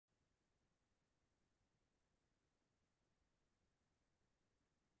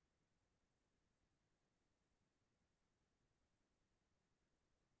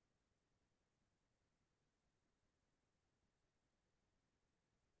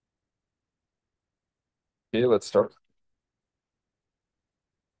Okay, let's start.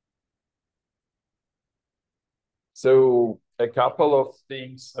 So a couple of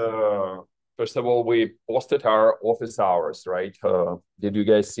things. First of all, we posted our office hours, right? Did you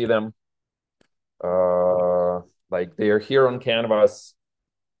guys see them? Like they are here on Canvas.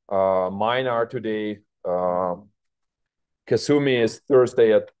 Mine are today. Kasumi is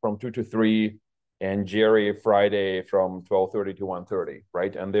Thursday from 2 to 3, and Jerry Friday from 12:30 to 1:30,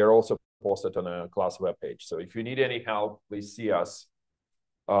 right? And they're also posted on a class webpage. So if you need any help, please see us.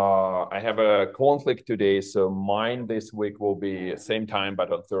 I have a conflict today, so mine this week will be same time,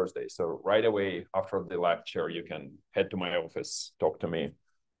 but on Thursday. So right away after the lecture, you can head to my office, talk to me,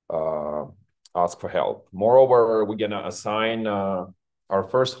 uh, ask for help. Moreover, we're gonna assign our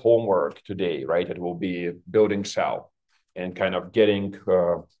first homework today, right? It will be building shell and kind of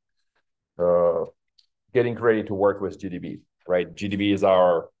uh, getting ready to work with GDB, right? GDB is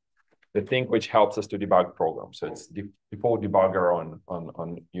the thing which helps us to debug programs. So it's default debugger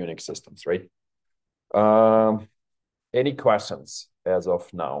on Unix systems, right? Any questions as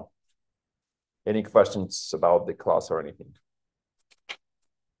of now? Any questions about the class or anything?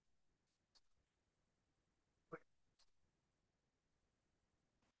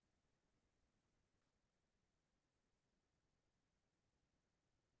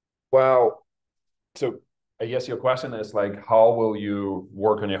 Well, so I guess your question is like, how will you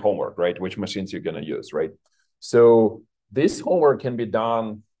work on your homework, right? Which machines you're going to use, right? So this homework can be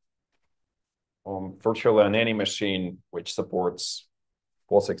done on virtually on any machine which supports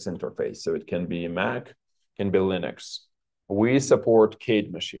POSIX interface. So it can be Mac, can be Linux. We support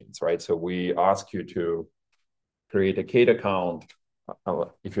Kate machines, right? So we ask you to create a Kate account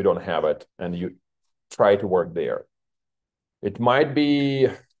if you don't have it, and you try to work there. It might be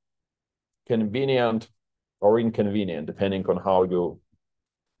convenient or inconvenient depending on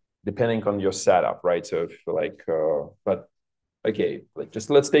your setup, right? So if like, but okay, like just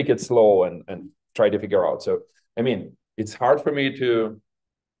let's take it slow and try to figure out. So I mean, it's hard for me to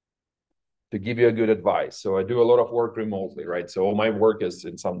give you a good advice. So I do a lot of work remotely, right? So all my work is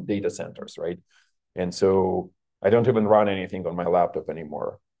in some data centers, right? And so I don't even run anything on my laptop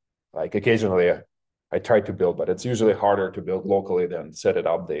anymore. Like occasionally I try to build, but it's usually harder to build locally than set it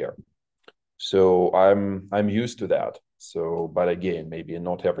up there. So I'm used to that. So, but again, maybe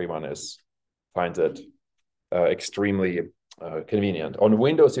not everyone finds it extremely convenient. On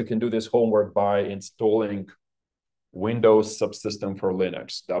Windows, you can do this homework by installing Windows Subsystem for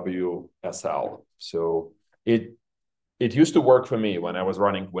Linux, WSL. So it used to work for me when I was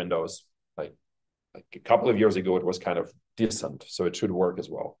running Windows. Like a couple of years ago, it was kind of decent, so it should work as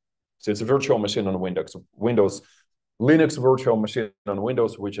well. So it's a virtual machine on Windows, Linux virtual machine on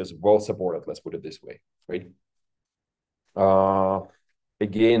Windows, which is well supported. Let's put it this way, right?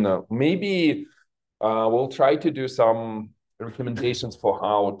 Again, maybe we'll try to do some recommendations for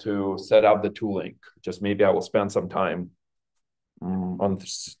how to set up the tooling. Just maybe I will spend some time on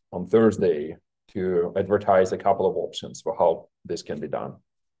Thursday to advertise a couple of options for how this can be done.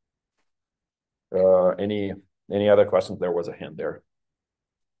 Any other questions? There was a hand there.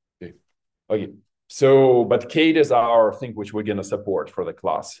 Okay. So, but Kate is our thing which we're gonna support for the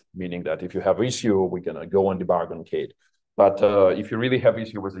class, meaning that if you have issue, we're gonna go and debug on Kate. But if you really have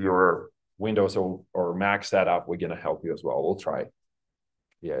issue with your Windows or Mac setup, we're gonna help you as well. We'll try.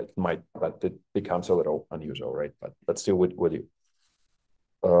 Yeah, it might, but it becomes a little unusual, right? But still with you.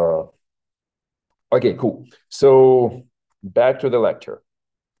 Okay, cool. So back to the lecture.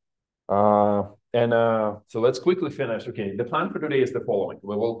 So let's quickly finish. Okay, the plan for today is the following.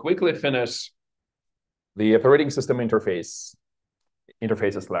 We will quickly finish the operating system interfaces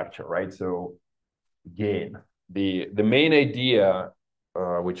lecture, right? So again, the main idea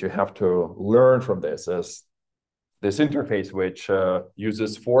which you have to learn from this is this interface which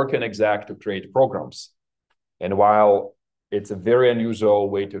uses fork and exec to create programs. And while it's a very unusual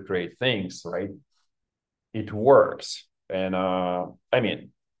way to create things, right? It works. And I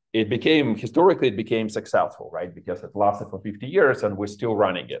mean, historically it became successful, right? Because it lasted for 50 years and we're still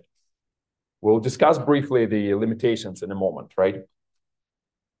running it. We'll discuss briefly the limitations in a moment, right?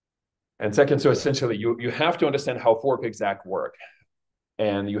 And second, so essentially you have to understand how fork exec work.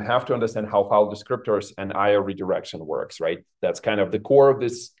 And you have to understand how file descriptors and IO redirection works, right? That's kind of the core of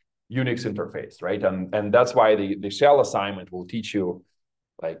this Unix interface, right? And that's why the shell assignment will teach you,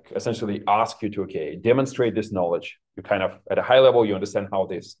 like essentially ask you to, okay, demonstrate this knowledge. You kind of, at a high level, you understand how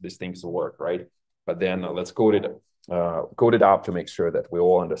these things work, right? But then let's code it up to make sure that we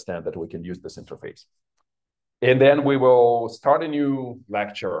all understand that we can use this interface. And then we will start a new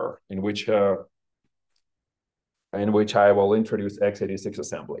lecture in which I will introduce x86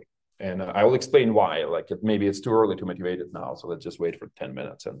 assembly. And I will explain why. Like maybe it's too early to motivate it now. So let's just wait for 10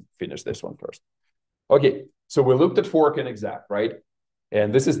 minutes and finish this one first. Okay, so we looked at fork and exec, right?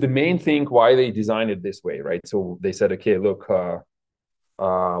 And this is the main thing why they designed it this way, right? So they said, okay, look,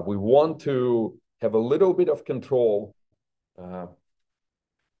 we want to have a little bit of control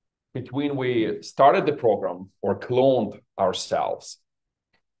between we started the program or cloned ourselves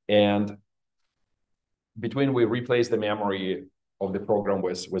and between we replace the memory of the program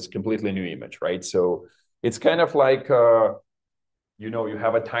with completely new image, right? So it's kind of like, you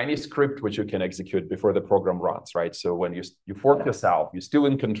have a tiny script which you can execute before the program runs, right? So when you fork yourself, you're still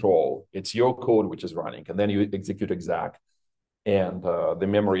in control. It's your code which is running, and then you execute exec, and the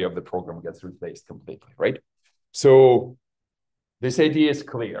memory of the program gets replaced completely, right? So this idea is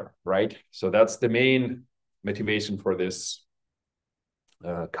clear, right? So that's the main motivation for this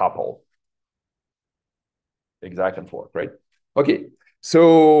couple. Exec and fork, right? Okay,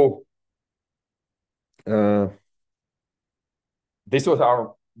 so this was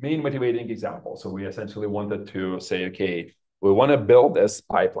our main motivating example. So we essentially wanted to say, okay, we want to build as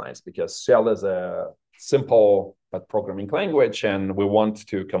pipelines because Shell is a simple but programming language, and we want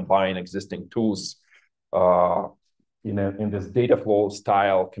to combine existing tools in this data flow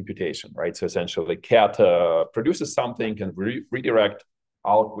style computation, right? So essentially, cat produces something and redirect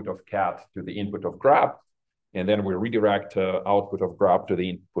output of cat to the input of grep, and then we redirect output of grep to the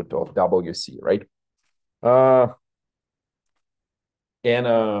input of WC, right? And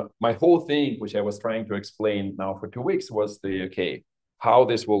my whole thing, which I was trying to explain now for 2 weeks, was how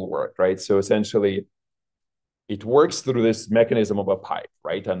this will work, right? So essentially, it works through this mechanism of a pipe,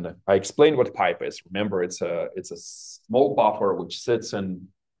 right? And I explained what pipe is. Remember, it's a small buffer which sits in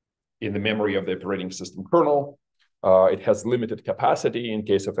the memory of the operating system kernel. It has limited capacity. In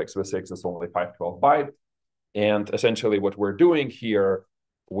case of x86, it's only 512 byte. And essentially, what we're doing here,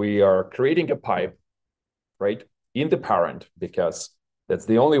 we are creating a pipe, right, in the parent, because that's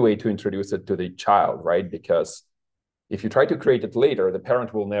the only way to introduce it to the child, right? Because if you try to create it later, the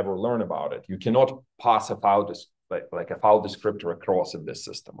parent will never learn about it. You cannot pass a file like a file descriptor across in this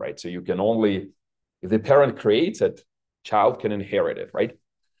system, right? So you can only, if the parent creates it, child can inherit it, right?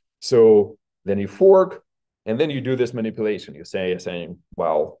 So then you fork, and then you do this manipulation. You saying,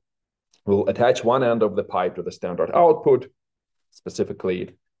 well, we'll attach one end of the pipe to the standard output,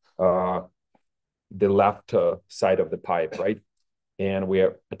 specifically the left side of the pipe, right? And we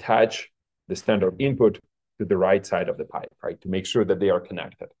attach the standard input to the right side of the pipe, right, to make sure that they are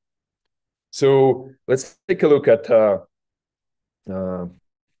connected. So let's take a look at the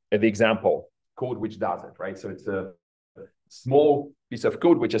example code which does it, right? So it's a small piece of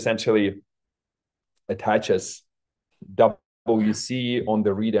code which essentially attaches WC on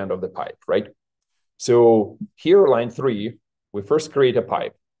the read end of the pipe, right? So here, line 3, we first create a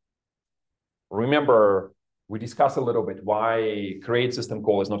pipe. Remember, we discussed a little bit why create system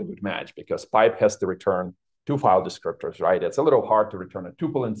call is not a good match, because pipe has to return 2 file descriptors, right? It's a little hard to return a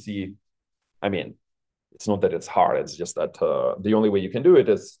tuple in C. I mean, it's not that it's hard. It's just that the only way you can do it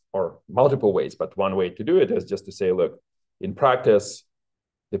is, or multiple ways, but one way to do it is just to say, look, in practice,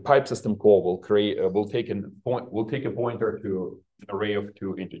 the pipe system call will take a pointer to an array of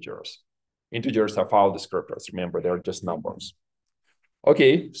 2 integers. Integers are file descriptors. Remember, they're just numbers.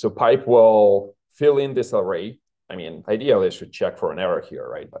 Okay, so pipe will fill in this array. I mean, ideally, I should check for an error here,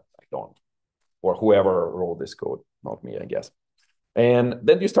 right? But I don't. Or whoever wrote this code, not me, I guess. And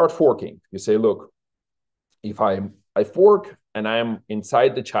then you start forking. You say, look, if I fork and I'm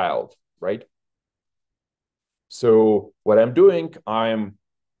inside the child, right? So what I'm doing, I'm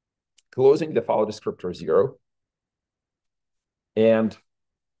closing the file descriptor 0. And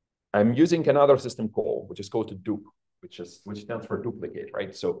I'm using another system call, which is called to dupe, which stands for duplicate,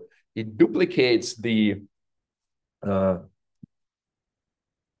 right? So it duplicates the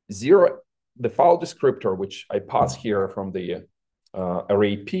 0, the file descriptor, which I pass here from the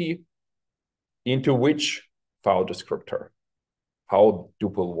array P, into which file descriptor? How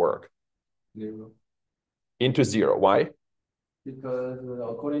dupe will work? 0. Into 0. Why? Because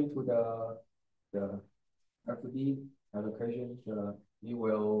according to the FD allocation, you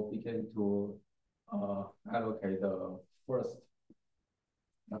will begin to allocate the first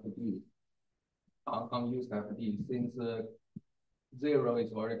FD, unused FD, since 0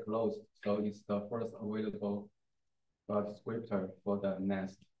 is very close, so it's the first available descriptor for the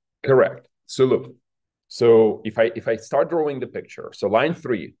next. Correct. So look, so if I start drawing the picture, so line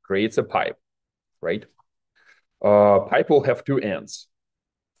 3 creates a pipe, right? Pipe will have 2 ends.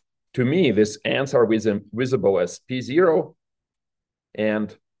 To me, these ends are visible as P0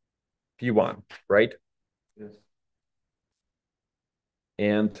 and P1, right? Yes.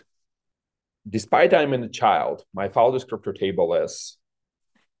 And despite I'm in a child, my file descriptor table is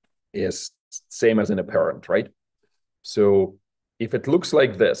same as in a parent, right? So if it looks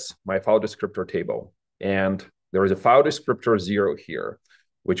like this, my file descriptor table, and there is a file descriptor 0 here,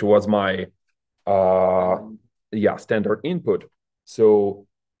 which was my standard input. So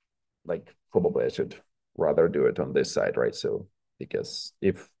like probably I should rather do it on this side, right? So because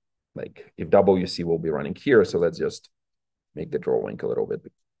if WC will be running here, so let's just make the drawing a little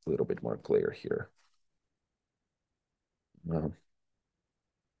bit more clear here.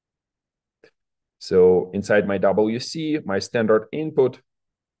 So inside my WC, my standard input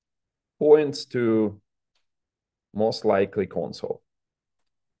points to most likely console.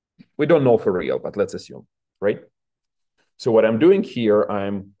 We don't know for real, but let's assume, right? So what I'm doing here,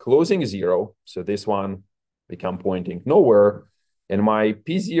 I'm closing 0. So this one become pointing nowhere. And my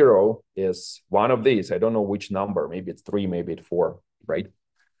P0 is one of these. I don't know which number. Maybe it's 3, maybe it's 4, right?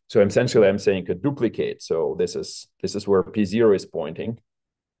 So essentially I'm saying a duplicate. So this is where P0 is pointing.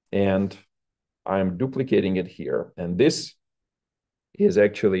 And I'm duplicating it here. And this is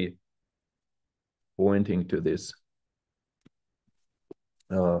actually pointing to this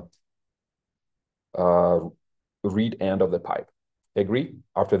read end of the pipe. Agree?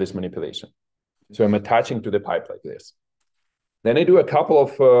 After this manipulation. So I'm attaching to the pipe like this. Then I do a couple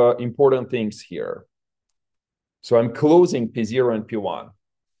of important things here. So I'm closing P0 and P1.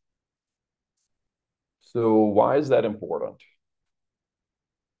 So why is that important?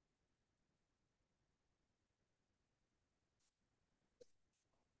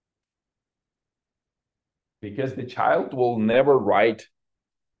 Because the child will never write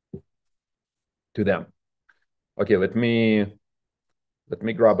to them. Okay, let me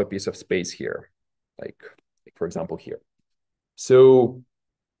grab a piece of space here, like for example here. So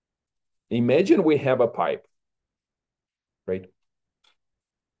imagine we have a pipe, right?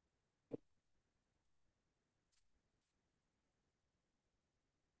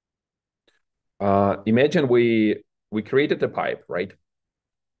 Imagine we created a pipe, right?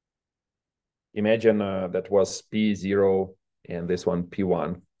 Imagine that was P0 and this one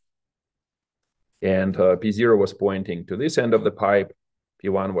P1. And P0 was pointing to this end of the pipe.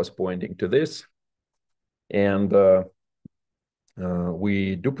 P1 was pointing to this. And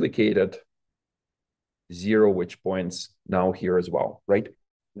we duplicated 0, which points now here as well, right?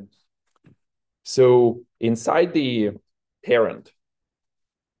 Yes. So inside the parent,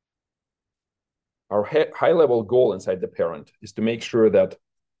 our high-level goal inside the parent is to make sure that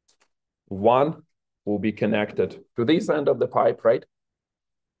 1 will be connected to this end of the pipe, right?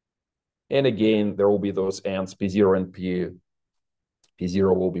 And again, there will be those ends, P0 and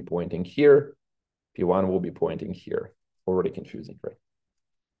P0 will be pointing here. P1 will be pointing here. Already confusing, right?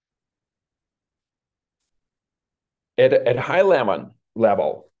 At high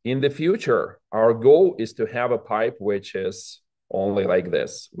level, in the future, our goal is to have a pipe which is only like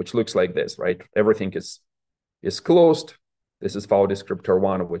this, which looks like this, right? Everything is closed. This is file descriptor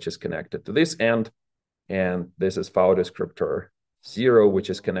 1, which is connected to this end. And this is file descriptor 0, which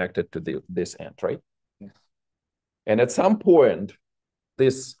is connected to this end, right? Yes. And at some point,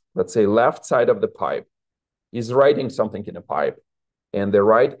 this, let's say, left side of the pipe is writing something in a pipe, and the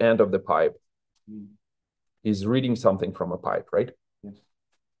right end of the pipe is reading something from a pipe, right? Yes.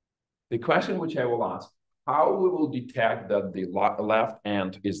 The question which I will ask, how we will detect that the left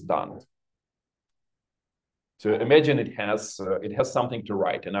end is done? So imagine it has something to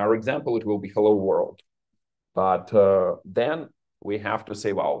write. In our example, it will be hello world. But then we have to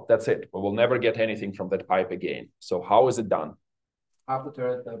say, well, that's it. We will never get anything from that pipe again. So how is it done?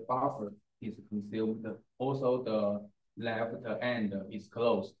 After the buffer is consumed, also the left end is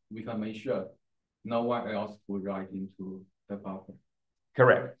closed. We can make sure no one else will write into the buffer.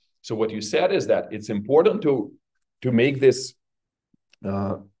 Correct. So what you said is that it's important to make this,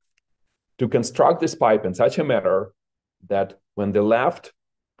 to construct this pipe in such a manner that when the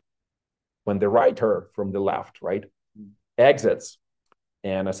writer from the left, right, exits,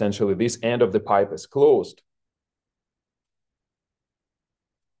 and essentially this end of the pipe is closed,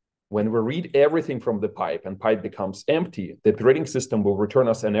 when we read everything from the pipe and pipe becomes empty, the operating system will return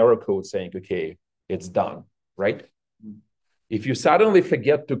us an error code saying, okay, it's done, right? Mm-hmm. If you suddenly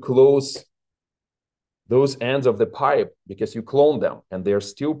forget to close those ends of the pipe because you clone them and they're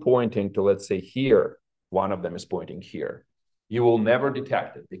still pointing to, let's say here, one of them is pointing here, you will never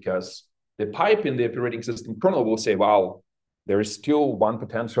detect it because the pipe in the operating system kernel will say, well, there is still one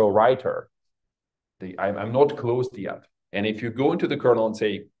potential writer. I'm not closed yet. And if you go into the kernel and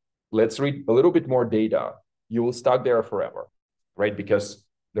say, let's read a little bit more data, you will stuck there forever, right? Because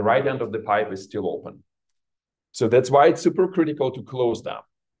the right end of the pipe is still open. So that's why it's super critical to close them.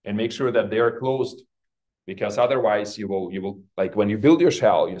 and make sure that they are closed, because otherwise you will like when you build your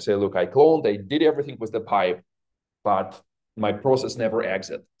shell, you say, look, I cloned, I did everything with the pipe, but my process never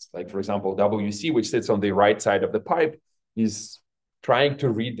exits. Like, for example, WC, which sits on the right side of the pipe, is trying to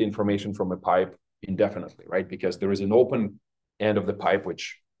read the information from a pipe indefinitely, right? Because there is an open end of the pipe,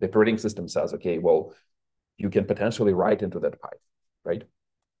 which the operating system says, okay, well, you can potentially write into that pipe, right?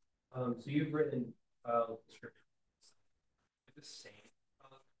 So you've written descriptions the same,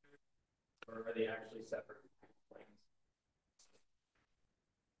 or are they actually separate planes?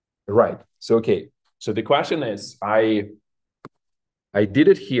 Right. So okay. So the question is, I did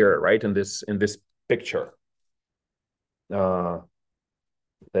it here, right? In this picture.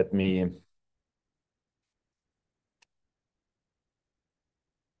 Let me.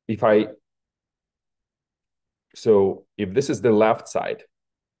 So if this is the left side,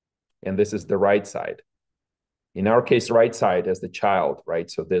 and this is the right side. In our case, right side as the child,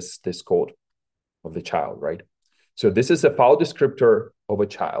 right? So this code of the child, right? So this is a file descriptor of a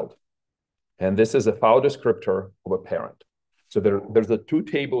child, and this is a file descriptor of a parent. So there's the two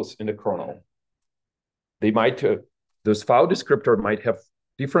tables in the kernel. They might those file descriptor might have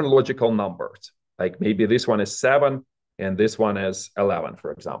different logical numbers. Like maybe this one is 7 and this one is 11,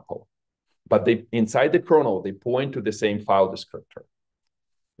 for example. But they inside the kernel, they point to the same file descriptor.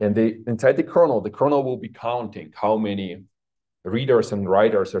 And inside the kernel will be counting how many readers and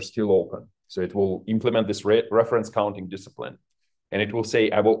writers are still open. So it will implement this reference counting discipline. And it will say,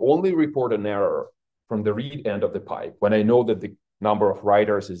 I will only report an error from the read end of the pipe when I know that the number of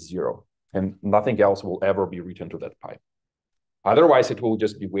writers is 0 and nothing else will ever be written to that pipe. Otherwise, it will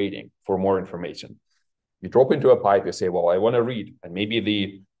just be waiting for more information. You drop into a pipe, you say, well, I want to read. And maybe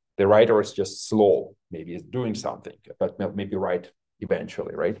the writer is just slow. Maybe it's doing something, but maybe write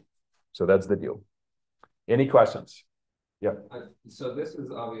eventually, right? So that's the deal. Any questions? Yeah. So this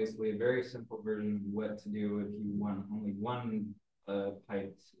is obviously a very simple version of what to do if you want only one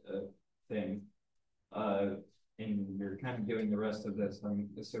piped thing. And you're kind of giving the rest of this, I'm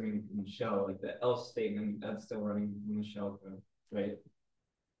assuming, from the shell, like the else statement, that's still running in the shell code, right?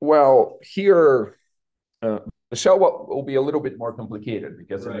 Well, here, the shell will be a little bit more complicated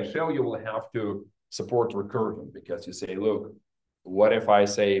because in the shell, you will have to support recursion because you say, look, what if I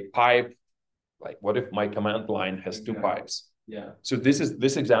say pipe? Like, what if my command line has two pipes? Yeah. So this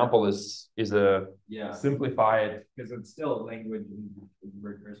example is a simplified, because it's still language and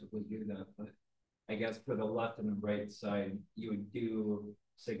recursively do that, but I guess for the left and the right side, you would do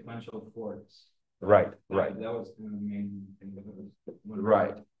sequential forks. Right. That was kind of the main thing.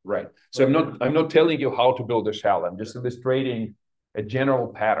 Right. So I'm not telling you how to build a shell. I'm just illustrating a general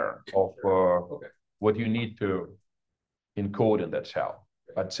pattern of what you need to encode in that shell.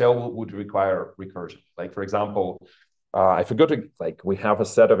 But shell would require recursion. Like, for example, I forgot to, we have a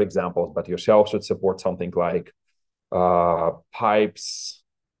set of examples, but your shell should support something like pipes,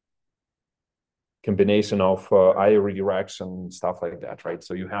 combination of IO redirection, stuff like that, right?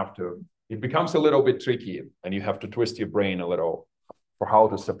 So you have to, it becomes a little bit tricky and you have to twist your brain a little for how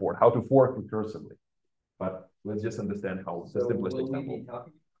to fork recursively. But let's just understand how the simplest example.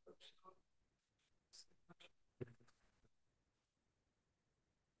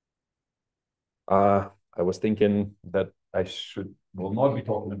 I was thinking that I will not be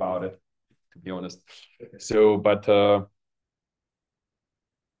talking about it, to be honest. So, but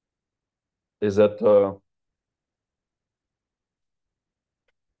is that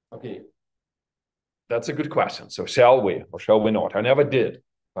okay? That's a good question. So shall we or shall we not? I never did,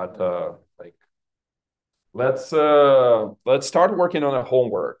 but let's start working on a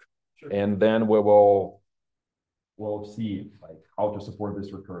homework, and then we'll see how to support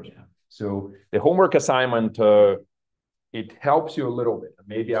this recursion. So the homework assignment, it helps you a little bit.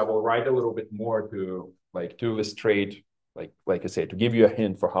 Maybe I will write a little bit more to illustrate, like I say, to give you a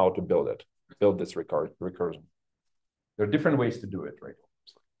hint for how to build this recursion. There are different ways to do it, right?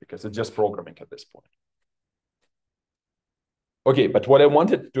 Because it's just programming at this point. Okay, but what I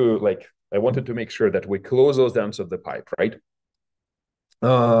wanted to make sure that we close those ends of the pipe, right?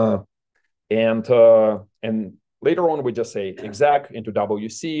 And later on, we just say exec into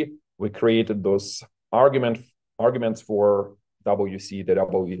WC. We created those arguments for WC, the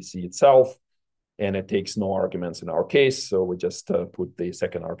WC itself, and it takes no arguments in our case. So we just put the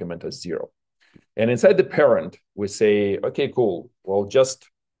second argument as 0. And inside the parent, we say, okay, cool. Well, just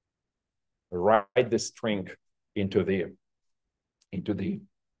write this string into the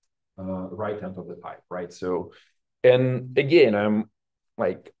right end of the pipe, right? So, and again, I'm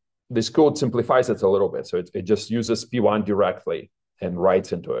like, this code simplifies it a little bit. So it just uses P1 directly and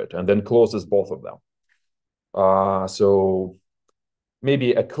writes into it and then closes both of them. So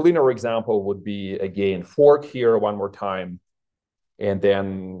maybe a cleaner example would be, again, fork here one more time, and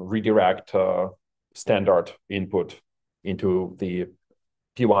then redirect standard input into the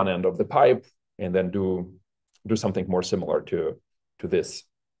P1 end of the pipe, and then do something more similar to this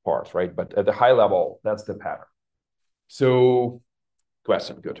part, right? But at the high level, that's the pattern. So,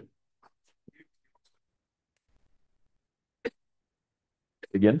 question, good.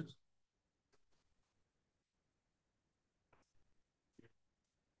 Again?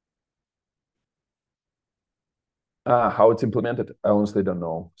 How it's implemented, I honestly don't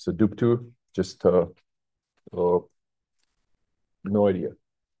know. So dup2, just no idea.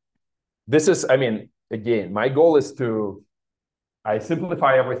 This is, I mean, again, my goal is I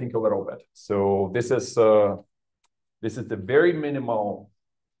simplify everything a little bit. So this is the very minimal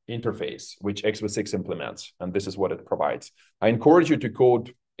interface which x86 implements, and this is what it provides. I encourage you to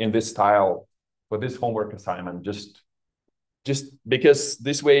code in this style for this homework assignment, just because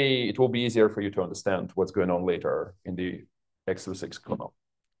this way it will be easier for you to understand what's going on later in the x86 kernel.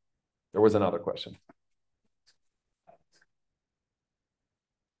 There was another question.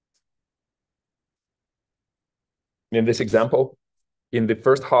 In this example, in the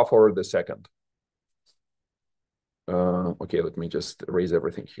first half or the second? Okay, let me just erase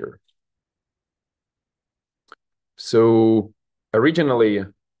everything here. So originally,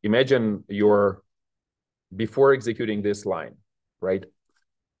 imagine before executing this line, right?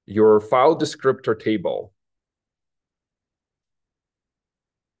 Your file descriptor table.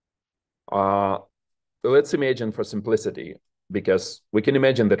 Let's imagine for simplicity, because we can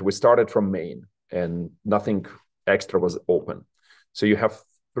imagine that we started from main and nothing extra was open. So you have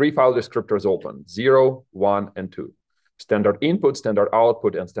 3 file descriptors open, 0, 1, and 2. Standard input, standard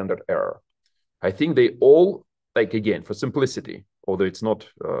output, and standard error. I think they all, like, again, for simplicity, although it's not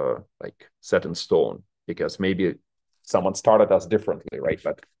like set in stone, because maybe someone started us differently, right?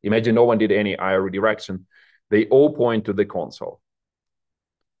 But imagine no one did any IO redirection. They all point to the console.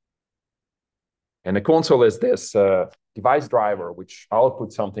 And the console is this device driver, which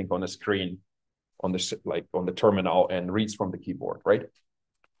outputs something on the screen, on the terminal, and reads from the keyboard, right?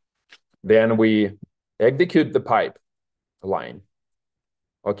 Then we execute the pipe line.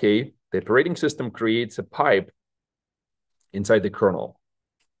 Okay, the operating system creates a pipe inside the kernel.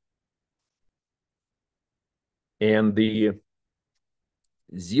 And the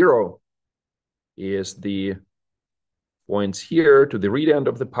 0 is the points here to the read end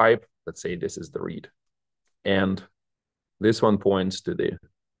of the pipe. Let's say this is the read. And this one points to the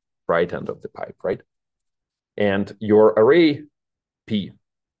right end of the pipe, right? And your array P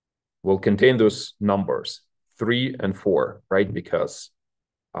will contain those numbers, 3 and 4, right? Because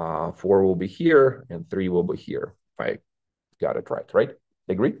 4 will be here and 3 will be here, if I got it right?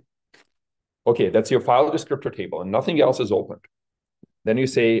 Agree? Okay, that's your file descriptor table, and nothing else is opened. Then you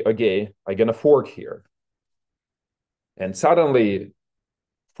say, okay, I'm gonna fork here. And suddenly,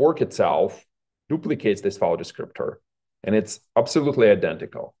 fork itself duplicates this file descriptor, and it's absolutely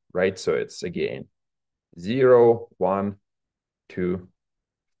identical, right? So it's, again, 0, 1, 2,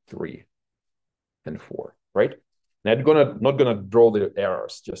 3, and 4, right? Now, I'm not gonna draw the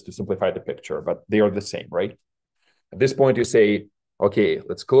errors just to simplify the picture, but they are the same, right? At this point, you say, okay,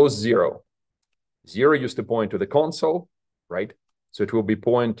 let's close 0. 0 used to point to the console, right? So it will be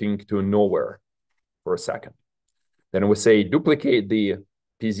pointing to nowhere for a second. Then we say duplicate the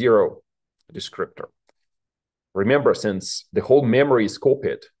P0 descriptor. Remember, since the whole memory is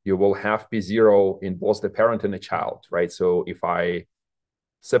copied, you will have P0 in both the parent and the child, right? So if I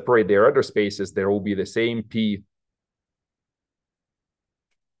separate their address spaces, there will be the same P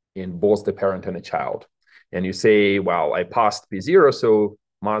in both the parent and the child. And you say, well, I passed P0, so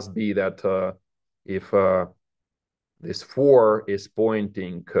must be that if this 4 is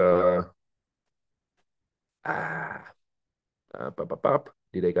pointing, did I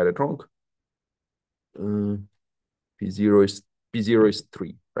get it wrong? P0 is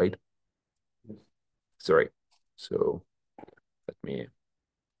 3, right? Sorry. So let me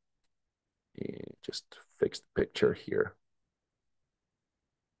just fix the picture here.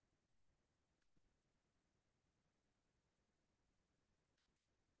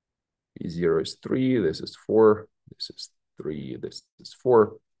 P0 is 3, this is 4, this is 3, this is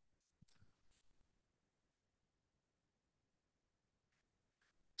 4.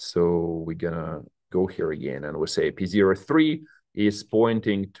 So we're gonna go here again, and we say P03 is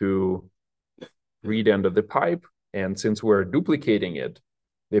pointing to read end of the pipe. And since we're duplicating it,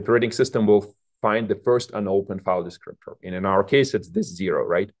 the operating system will find the first unopened file descriptor. And in our case, it's this 0,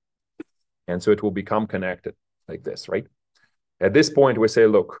 right? And so it will become connected like this, right? At this point, we say,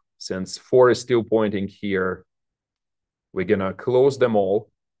 look, since 4 is still pointing here we're gonna close them all,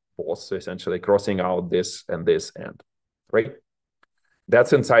 both, so essentially crossing out this and this end, right?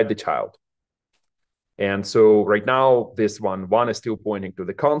 That's inside the child. And so right now, this one is still pointing to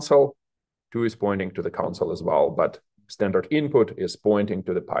the console, 2 is pointing to the console as well, but standard input is pointing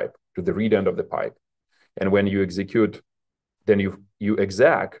to the pipe, to the read end of the pipe. And when you execute, then you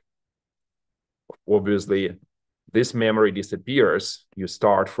exec, obviously, this memory disappears. You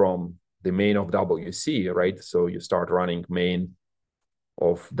start from the main of WC, right? So you start running main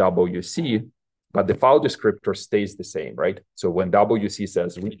of WC, but the file descriptor stays the same, right? So when WC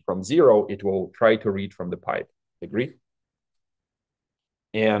says read from 0, it will try to read from the pipe. Agree?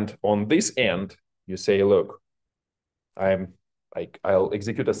 And on this end, you say, look, I'll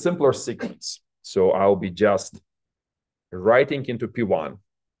execute a simpler sequence. So I'll be just writing into P1.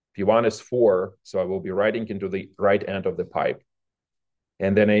 P1 is 4, so I will be writing into the right end of the pipe.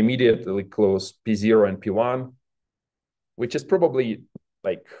 And then I immediately close P0 and P1, which is probably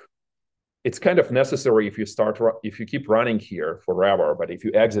like, it's kind of necessary if you keep running here forever, but if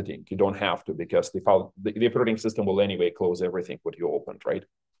you're exiting, you don't have to, because the operating system will anyway close everything what you opened, right?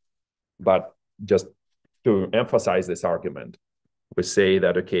 But just to emphasize this argument, we say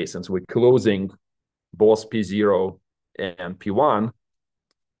that, okay, since we're closing both P0 and P1,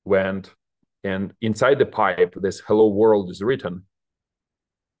 and inside the pipe, this hello world is written,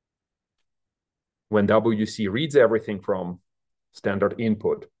 when WC reads everything from standard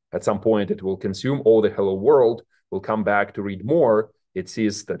input, at some point it will consume all the hello world, will come back to read more. It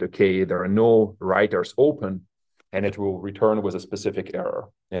sees that, okay, there are no writers open, and it will return with a specific error.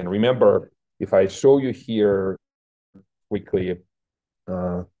 And remember, if I show you here quickly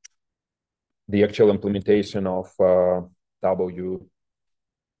the actual implementation of WC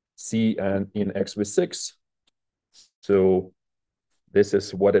and in x86, so this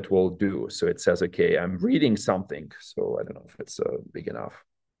is what it will do. So it says, okay, I'm reading something. So I don't know if it's big enough.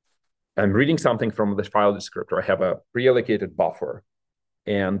 I'm reading something from the file descriptor. I have a pre-allocated buffer.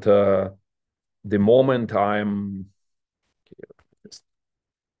 And the moment I'm,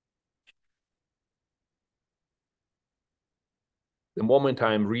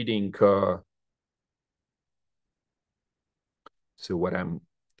 reading, so what I'm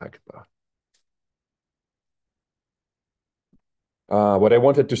talking about. What I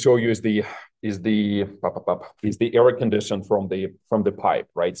wanted to show you is the error condition from the pipe,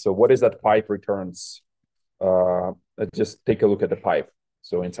 right? So what is that pipe returns? Let's just take a look at the pipe.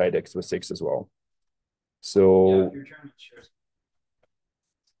 So inside x86 as well. So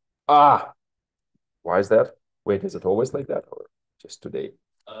why is that? Wait, is it always like that, or just today?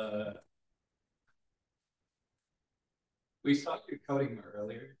 We saw you coding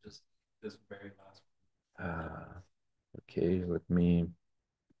earlier, just this very last one. Okay, let me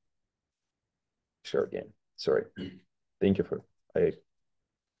share again. Sorry. Thank you for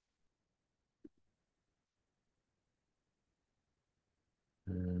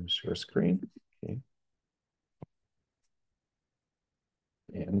share screen. Okay.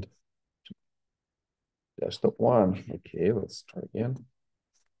 And desktop 1. Okay, let's try again.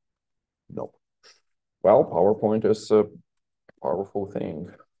 Nope. Well, PowerPoint is a powerful thing.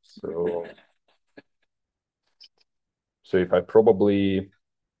 So if I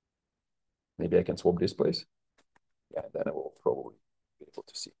maybe I can swap displays. Yeah, then I will probably be able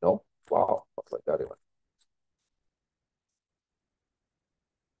to see. No, wow, not like that even.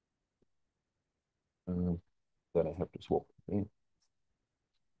 Then I have to swap.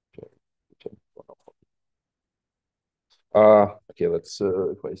 Okay, let's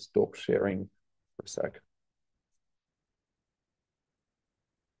if I stop sharing for a sec.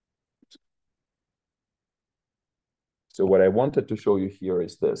 So what I wanted to show you here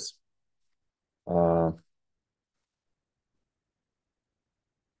is this. So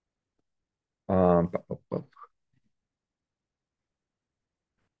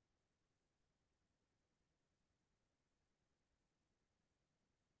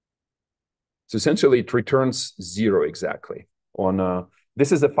essentially, it returns 0 exactly.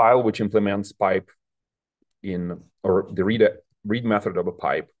 This is a file which implements pipe or the read method of a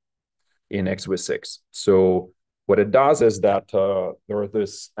pipe in x86. So what it does is that there are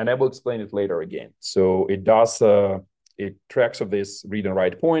this, and I will explain it later again. So it does, it tracks of these read and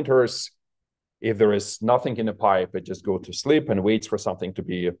write pointers. If there is nothing in a pipe, it just goes to sleep and waits for something to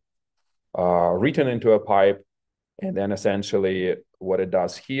be written into a pipe. And then essentially what it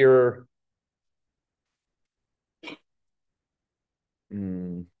does here,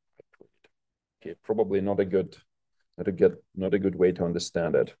 okay, probably not a good way to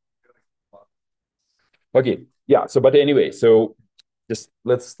understand it. Okay, yeah. So, but anyway, so just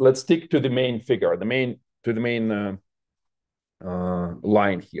let's stick to the main figure, the main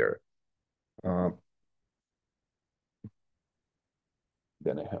line here. Then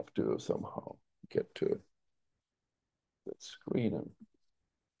I have to somehow get to that screen. And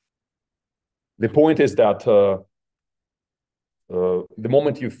the point is that the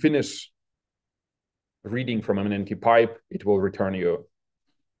moment you finish reading from an empty pipe, it will return you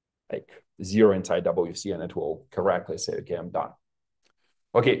like 0 inside WC, and it will correctly say, okay, I'm done.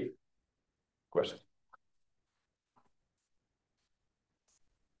 Okay, question.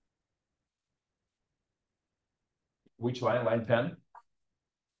 Which line? Line 10?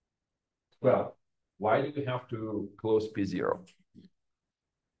 Well, why do we have to close P0?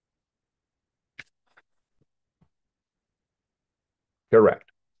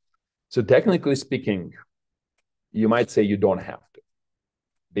 Correct. So technically speaking, you might say you don't have to,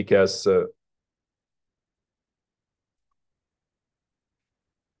 because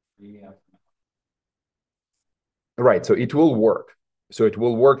right, so it will work. So it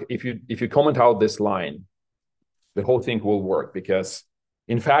will work if you comment out this line, the whole thing will work, because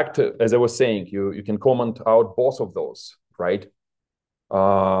in fact, as I was saying, you can comment out both of those, right?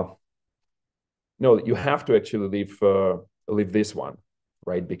 No, you have to actually leave this one,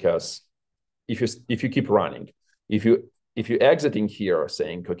 right? Because if you keep running, if you exiting here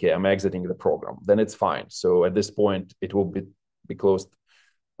saying, okay, I'm exiting the program, then it's fine. So at this point, it will be closed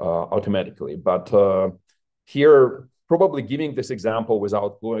automatically. But here, probably giving this example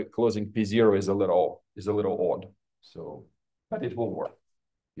without closing P0 is a little odd. So, but it will work.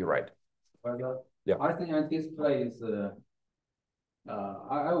 You're right. Yeah. I think at this place,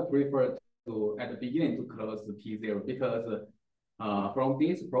 I would prefer to at the beginning to close the P0, because from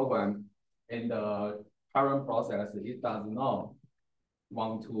this program in the current process, it does not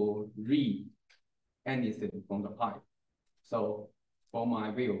want to read anything from the pipe. So from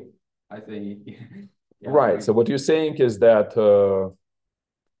my view, I think yeah, right. So what you're saying is that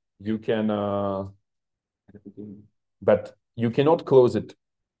you can but you cannot close it.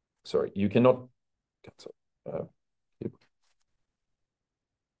 Sorry, you cannot cancel.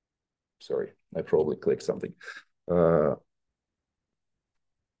 Sorry, I probably clicked something.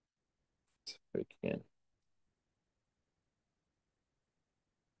 Again.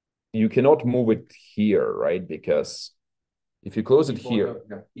 You cannot move it here, right? Because if you close it here,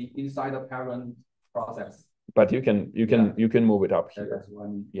 inside the parent process. But you can move it up here.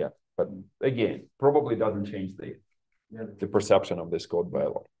 Yeah, but again, probably doesn't change the perception of this code by a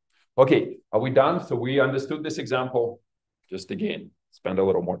lot. Okay, are we done? So we understood this example. Just again, spend a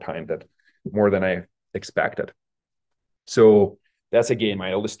little more time, more than I expected. So that's again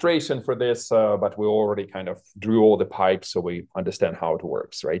my illustration for this, but we already kind of drew all the pipes, so we understand how it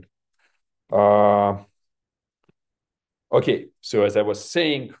works, right? Okay, so as I was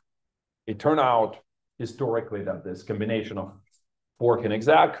saying, it turned out historically that this combination of fork and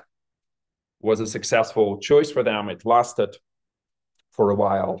exec was a successful choice for them. It lasted for a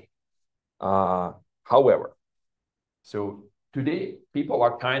while. However, so today people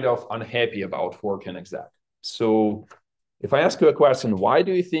are kind of unhappy about fork and exec. So if I ask you a question, why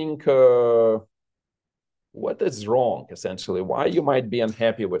do you think, what is wrong essentially? Why you might be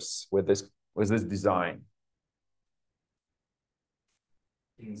unhappy with this design?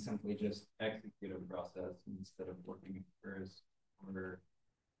 You can simply just execute a process instead of working it first, or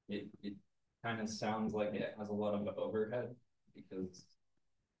it kind of sounds like it has a lot of overhead, because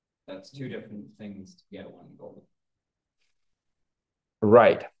that's two different things to get one goal.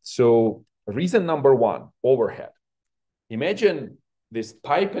 Right. So reason number one, overhead. Imagine this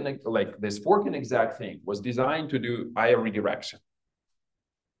pipe and like this fork and exec thing was designed to do IO redirection.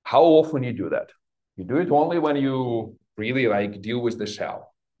 How often you do that? You do it only when you really like deal with the shell.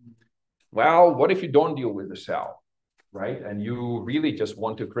 Well, what if you don't deal with the shell, right? And you really just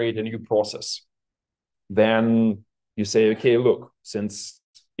want to create a new process. Then you say, okay, look, since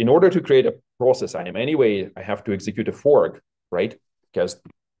in order to create a process, I have to execute a fork, right? Because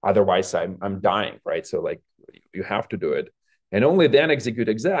otherwise I'm dying, right? So like you have to do it. And only then execute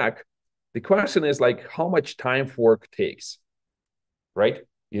exec. The question is like how much time fork takes, right?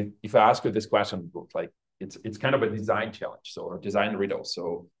 If I ask you this question, like it's kind of a design challenge, so a design riddle.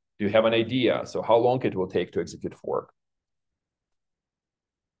 So do you have an idea? So how long it will take to execute fork?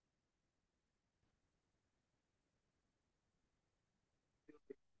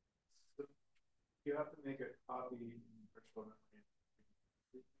 You have to make a copy in virtual memory.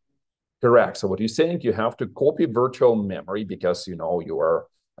 Correct. So what you're saying, you have to copy virtual memory because you are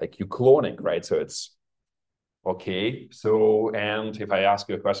like you cloning, right? So it's okay. So and if I ask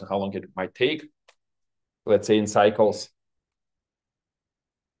you a question, how long it might take, let's say in cycles.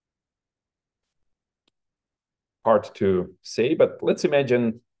 hard to say, but let's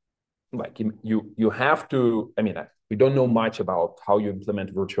imagine like you have to, I mean, we don't know much about how you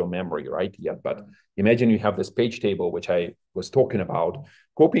implement virtual memory, right, yet, but imagine you have this page table, which I was talking about.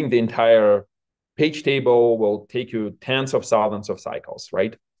 Copying the entire page table will take you tens of thousands of cycles,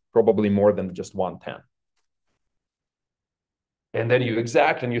 right? Probably more than just 110. And then you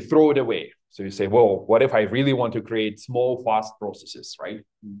exact and you throw it away. So you say, well, what if I really want to create small, fast processes, right?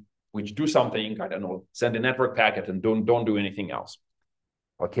 Which do something, I don't know, send a network packet and don't do anything else.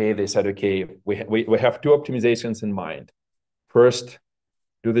 Okay, they said, okay, we have two optimizations in mind. First,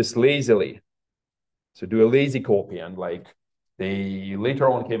 do this lazily. So do a lazy copy. And like they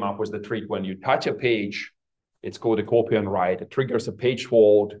later on came up with the trick when you touch a page, it's called a copy on write. It triggers a page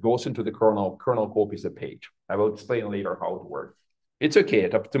fault, goes into the kernel copies a page. I will explain later how it works. It's okay,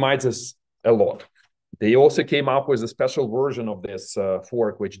 it optimizes a lot. They also came up with a special version of this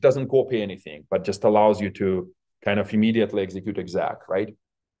fork, which doesn't copy anything, but just allows you to kind of immediately execute exec, right?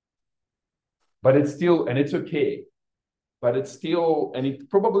 But it's still, and it's okay, but it's still, and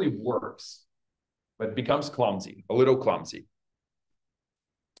it probably works, but it becomes clumsy, a little clumsy.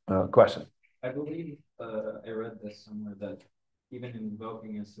 Question? I believe I read this somewhere that even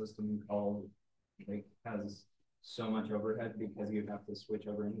invoking a system call like has so much overhead because you have to switch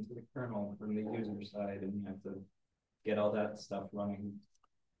over into the kernel from the user side and you have to get all that stuff running.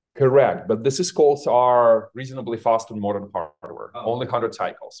 Correct, but the syscalls are reasonably fast in modern hardware, only 100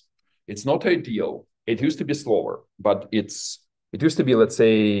 cycles. It's not ideal. It used to be slower, but it used to be, let's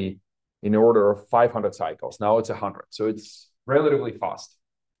say, in order of 500 cycles. Now it's 100, so it's relatively fast.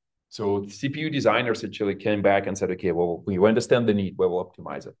 So CPU designers actually came back and said, okay, well, we understand the need, we will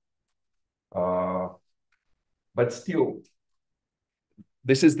optimize it. But still,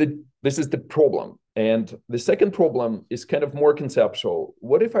 this is the problem. And the second problem is kind of more conceptual.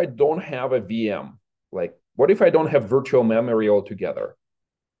 What if I don't have a VM? Like, what if I don't have virtual memory altogether?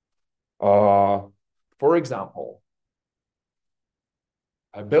 For example,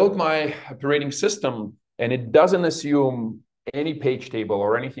 I built my operating system and it doesn't assume any page table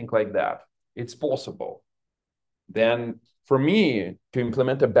or anything like that. It's possible. Then for me to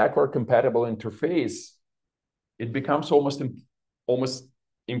implement a backward compatible interface, it becomes almost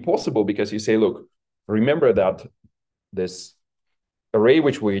impossible because you say, look, remember that this array,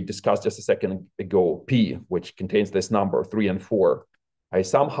 which we discussed just a second ago, P, which contains this number 3 and 4, I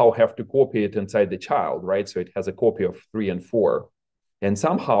somehow have to copy it inside the child, right? So it has a copy of 3 and 4. And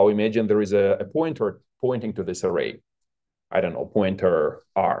somehow imagine there is a pointer pointing to this array. I don't know, pointer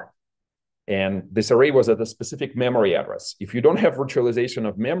R. And this array was at a specific memory address. If you don't have virtualization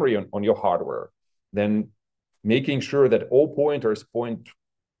of memory on your hardware, then making sure that all pointers point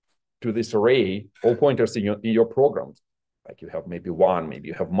to this array, all pointers in your program, like you have maybe one, maybe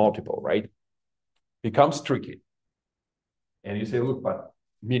you have multiple, right? Becomes tricky. And you say, look, but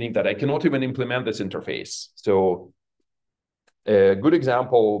meaning that I cannot even implement this interface. So a good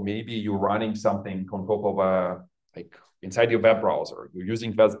example, maybe you're running something on top of like inside your web browser, you're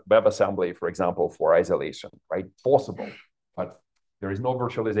using WebAssembly, for example, for isolation, right? Possible, but there is no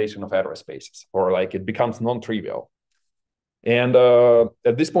virtualization of address spaces, or like it becomes non-trivial. And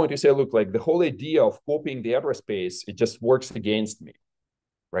at this point, you say, look, like the whole idea of copying the address space, it just works against me,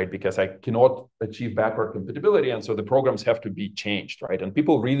 right? Because I cannot achieve backward compatibility. And so the programs have to be changed, right? And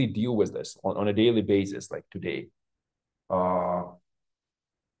people really deal with this on a daily basis, like today. There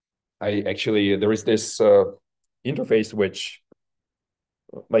is this interface which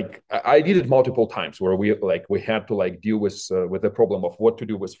like I did it multiple times where we had to like deal with the problem of what to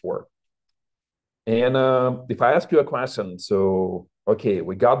do with fork. And if I ask you a question, so okay,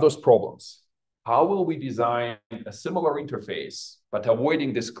 we got those problems. How will we design a similar interface, but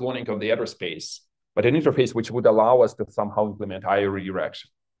avoiding this cloning of the address space, but an interface which would allow us to somehow implement IO redirection?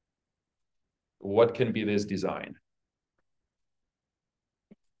 What can be this design?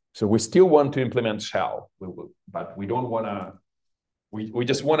 So we still want to implement shell, but we don't want to, we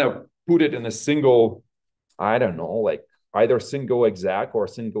just want to put it in a single, I don't know, like either single exec or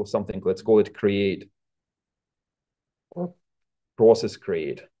single something, let's call it create or process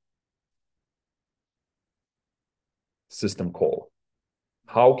create system call.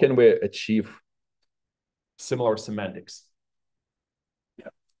 How can we achieve similar semantics? Yeah.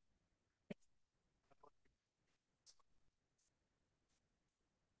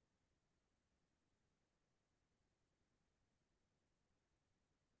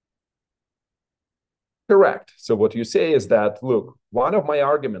 Correct. So what you say is that, look, one of my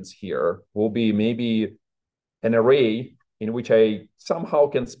arguments here will be maybe an array in which I somehow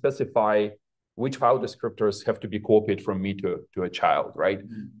can specify which file descriptors have to be copied from me to a child, right?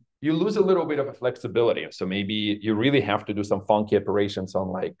 Mm-hmm. you lose a little bit of flexibility. So maybe you really have to do some funky operations on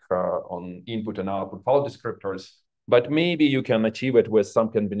like on input and output file descriptors, but maybe you can achieve it with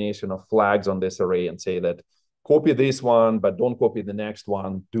some combination of flags on this array and say that copy this one, but don't copy the next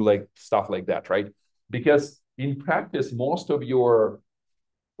one, do like stuff like that, right? Because in practice, most of the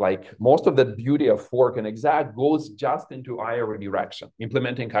beauty of fork and exec goes just into IRA direction,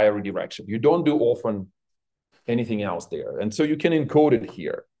 implementing IRA direction. You don't do often anything else there. And so you can encode it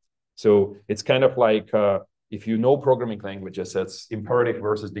here. So it's kind of like if you know programming languages, it's imperative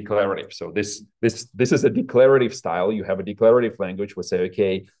versus declarative. So this is a declarative style. You have a declarative language. We say,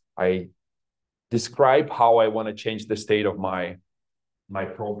 okay, I describe how I want to change the state of my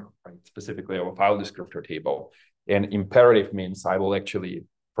program, right? Specifically of a file descriptor table. And imperative means I will actually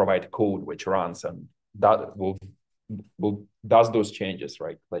provide code which runs and that will does those changes,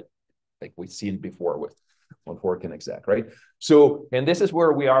 right? Like we've seen before with on fork and exec, right? So, and this is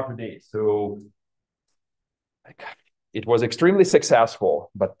where we are today. So it was extremely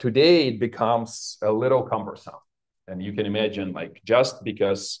successful, but today it becomes a little cumbersome. And you can imagine, like, just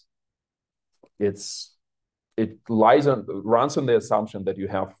because it runs on the assumption that you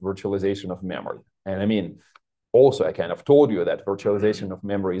have virtualization of memory. And I mean, also, I kind of told you that virtualization of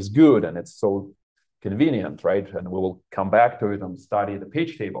memory is good and it's so convenient, right? And we will come back to it and study the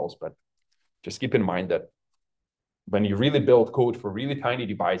page tables, but just keep in mind that when you really build code for really tiny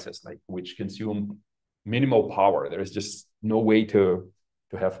devices, like which consume minimal power, there is just no way to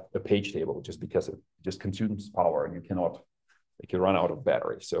have a page table just because it just consumes power and you cannot, like, you run out of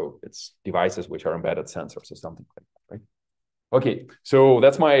battery. So it's devices which are embedded sensors or something like that, right? Okay, so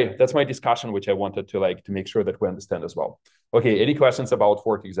that's my discussion, which I wanted to make sure that we understand as well. Okay, any questions about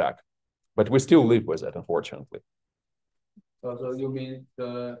fork exec? But we still live with it, unfortunately. So you mean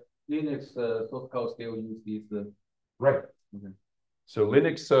the Linux source code still use this? Right. Okay. So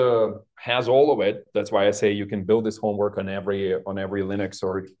Linux has all of it. That's why I say you can build this homework on every Linux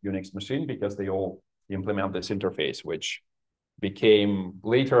or Unix machine, because they all implement this interface, which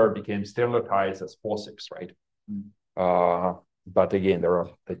later became standardized as POSIX, right? But again,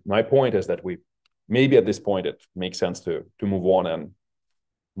 my point is that maybe at this point it makes sense to move on and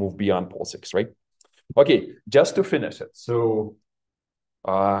move beyond POSIX, right? Okay, just to finish it. So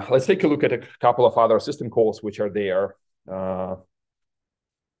let's take a look at a couple of other system calls which are there.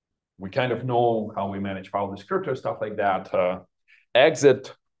 We kind of know how we manage file descriptors, stuff like that.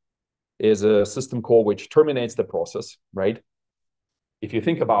 Exit is a system call which terminates the process, right? If you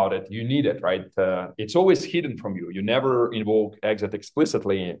think about it, you need it, right? It's always hidden from you. You never invoke exit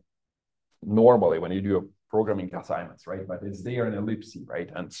explicitly normally when you do programming assignments, right? But it's there in ellipse, right?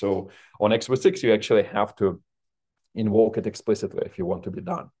 And so on x86, you actually have to invoke it explicitly if you want to be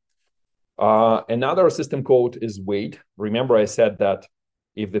done. Another system code is wait. Remember, I said that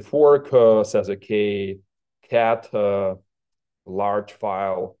if the fork says, okay, cat large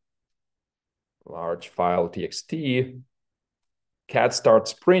file txt, cat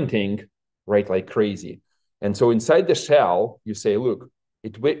starts printing, right, like crazy. And so inside the shell, you say, look,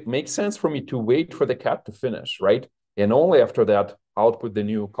 it makes sense for me to wait for the cat to finish, right? And only after that, output the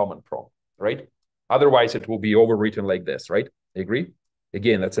new command prompt, right? Otherwise, it will be overwritten like this, right? Agree?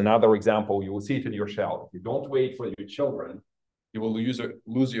 Again, that's another example. You will see it in your shell. If you don't wait for your children, you will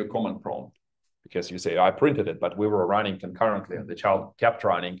lose your command prompt, because you say, I printed it, but we were running concurrently and the child kept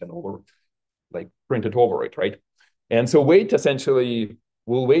running and printed over it, right? And so wait essentially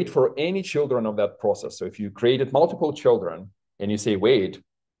will wait for any children of that process. So if you created multiple children and you say wait,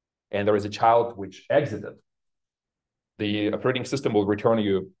 and there is a child which exited, the operating system will return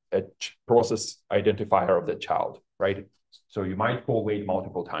you a process identifier of that child, right? So you might call wait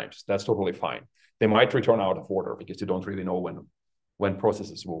multiple times. That's totally fine. They might return out of order because you don't really know when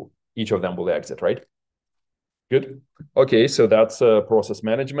processes each of them will exit, right? Good. Okay, so that's process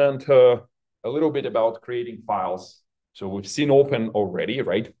management. A little bit about creating files. So we've seen open already,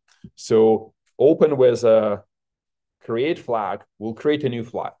 right? So open with a create flag will create a new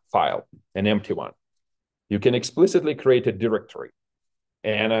file, an empty one. You can explicitly create a directory.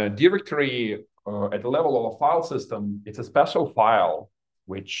 And a directory at the level of a file system, it's a special file,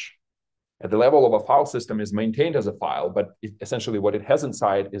 which at the level of a file system is maintained as a file, but essentially what it has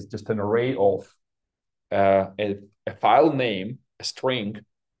inside is just an array of a file name, a string,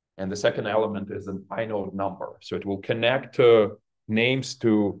 and the second element is an inode number. So it will connect names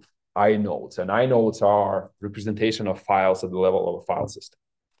to inodes, and inodes are representation of files at the level of a file system.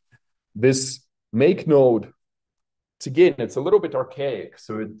 This make node, it's a little bit archaic.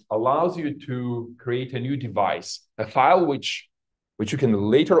 So it allows you to create a new device, a file which you can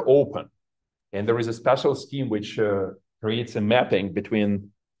later open. And there is a special scheme which creates a mapping between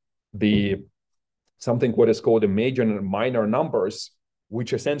something what is called a major and minor numbers,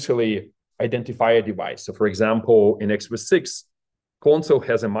 which essentially identify a device. So for example, in x86, console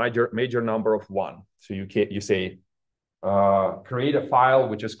has a major number of 1. So you say, create a file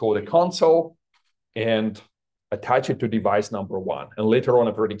which is called a console and attach it to device number 1. And later on,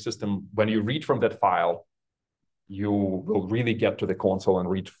 operating system, when you read from that file, you will really get to the console and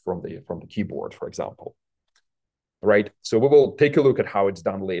read from the keyboard, for example. Right? So we will take a look at how it's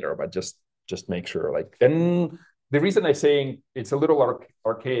done later, but just make sure. Like, and the reason I'm saying it's a little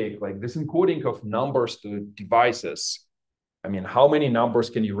archaic, like this encoding of numbers to devices. I mean, how many numbers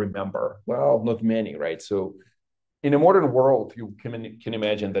can you remember? Well, not many, right? So in a modern world, you can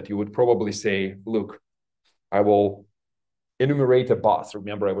imagine that you would probably say, look, I will enumerate a bus.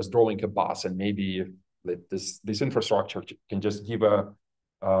 Remember, I was drawing a bus, and maybe this infrastructure can just give a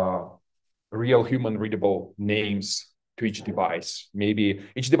real human readable names to each device. Maybe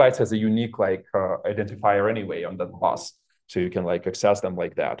each device has a unique identifier anyway on that bus, so you can like access them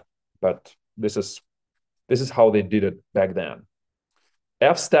like that. But this is how they did it back then.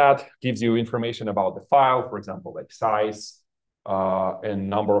 fstat gives you information about the file, for example, like size, and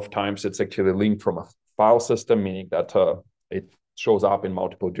number of times it's actually linked from a file system, meaning that it shows up in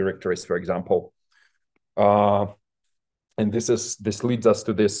multiple directories, for example. And this leads us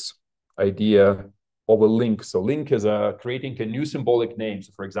to this idea of a link. So link is creating a new symbolic name.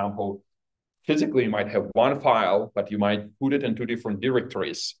 So for example, physically you might have one file, but you might put it in 2 different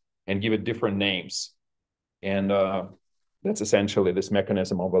directories and give it different names. And that's essentially this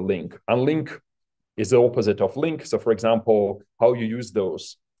mechanism of a link. Unlink is the opposite of link. So for example, how you use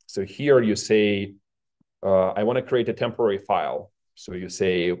those. So here you say, I want to create a temporary file. So you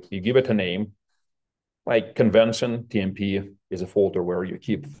say, you give it a name, like convention, TMP is a folder where you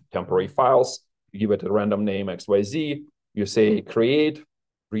keep temporary files. You give it a random name, XYZ. You say create,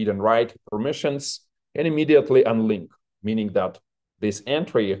 read and write permissions, and immediately unlink, meaning that this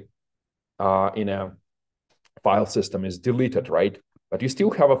entry in a file system is deleted, right? But you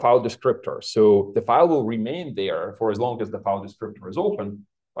still have a file descriptor. So the file will remain there for as long as the file descriptor is open.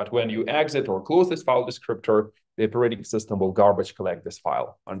 But when you exit or close this file descriptor, the operating system will garbage collect this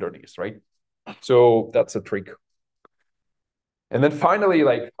file underneath, right? So that's a trick. And then finally,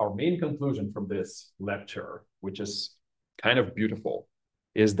 like our main conclusion from this lecture, which is kind of beautiful,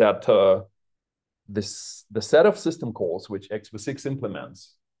 is that the set of system calls which x86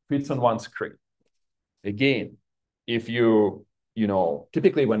 implements fits on one screen. Again, if you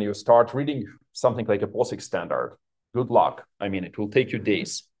typically when you start reading something like a POSIX standard, good luck. I mean, it will take you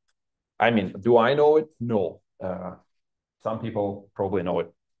days. I mean, do I know it? No. Some people probably know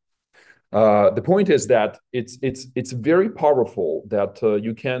it. The point is that it's very powerful that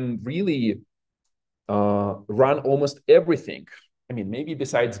you can really run almost everything. I mean, maybe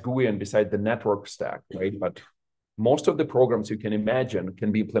besides GUI and besides the network stack, right? But most of the programs you can imagine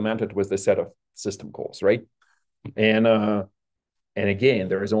can be implemented with a set of system calls, right? And again,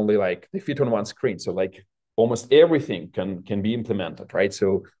 there is only like they fit on one screen, so like almost everything can be implemented, right?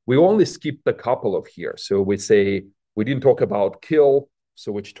 So we only skipped a couple of here. So we say we didn't talk about kill,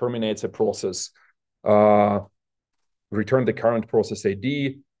 so which terminates a process. Return the current process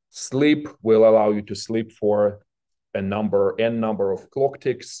ID. Sleep will allow you to sleep for n number of clock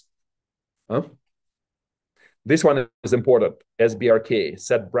ticks. This one is important, SBRK,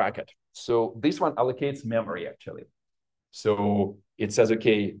 set bracket. So this one allocates memory, actually. So it says,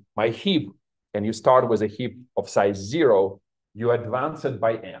 okay, my heap, and you start with a heap of size 0, you advance it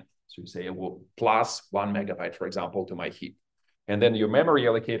by n. So you say, well, plus 1 megabyte, for example, to my heap. And then your memory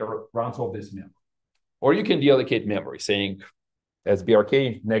allocator runs all this memory. Or you can deallocate memory, saying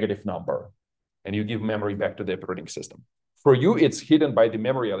SBRK, negative number, and you give memory back to the operating system. For you, it's hidden by the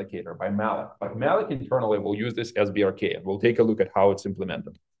memory allocator, by malloc. But malloc internally will use this SBRK, and we'll take a look at how it's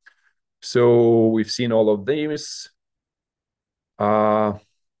implemented. So we've seen all of these.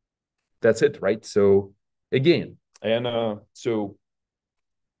 That's it, right? So again, and so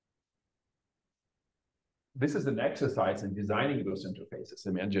this is an exercise in designing those interfaces.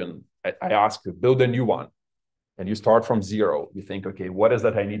 Imagine I ask you, build a new one, and you start from 0. You think, okay, what is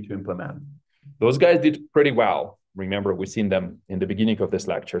that I need to implement? Those guys did pretty well. Remember, we've seen them in the beginning of this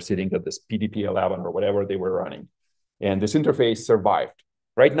lecture, sitting at this PDP-11 or whatever they were running. And this interface survived.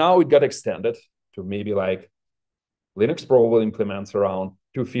 Right now, it got extended to maybe like Linux probably implements around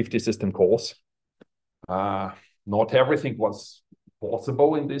 250 system calls. Not everything was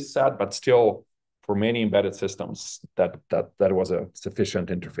possible in this set, but still, for many embedded systems, that was a sufficient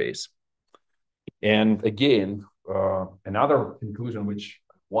interface. And again, another conclusion which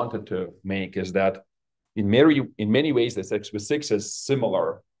I wanted to make is that in many ways, this x86 is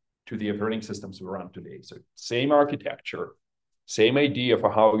similar to the operating systems we run today. So same architecture, same idea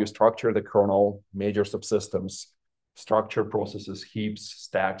for how you structure the kernel, major subsystems, structure processes, heaps,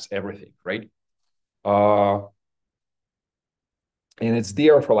 stacks, everything, right? And it's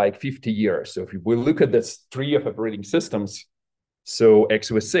there for like 50 years. So if we look at this tree of operating systems, so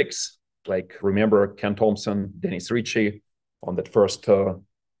x86, like remember Ken Thompson, Dennis Ritchie on that first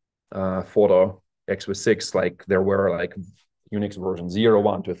photo, x86, like there were like Unix version 0,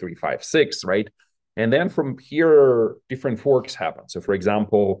 1, 2, 3, 5, 6, right? And then from here, different forks happen. So for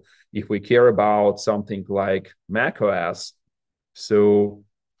example, if we care about something like macOS, so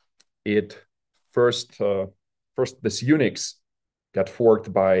it first this Unix got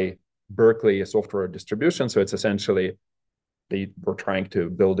forked by Berkeley software distribution. So it's essentially, they were trying to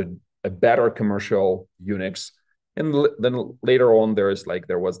build a better commercial Unix. And then later on, there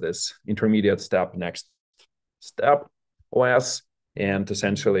was this intermediate step, next step OS. And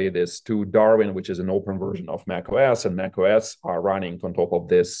essentially this to Darwin, which is an open version of macOS, and macOS are running on top of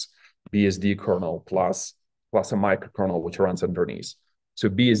this BSD kernel plus a microkernel, which runs underneath. So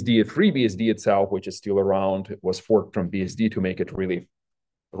FreeBSD itself, which is still around, it was forked from BSD to make it really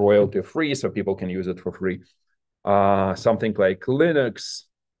royalty free, so people can use it for free. Something like Linux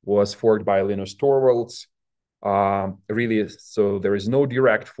was forked by Linus Torvalds. Really, so there is no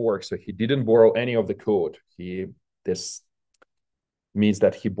direct fork. So he didn't borrow any of the code. This means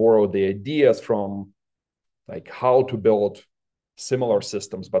that he borrowed the ideas from like how to build similar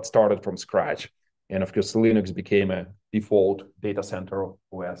systems, but started from scratch. And of course, Linux became a default data center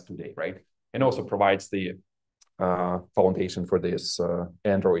OS today, right? And also provides the foundation for this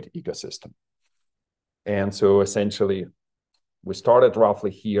Android ecosystem. And so essentially, we started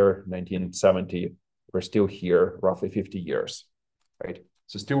roughly here, 1970. We're still here, roughly 50 years, right?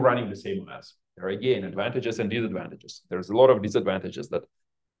 So still running the same OS. There are, again, advantages and disadvantages. There's a lot of disadvantages that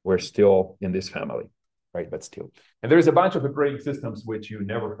we're still in this family, right? But still. And there's a bunch of operating systems which you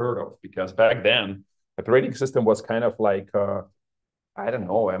never heard of, because back then, operating system was kind of like, I don't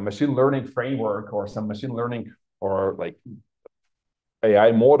know, a machine learning framework or some machine learning or like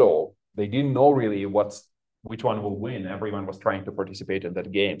AI model. They didn't know really which one will win. Everyone was trying to participate in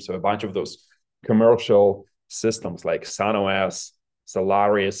that game. So a bunch of those commercial systems like SunOS,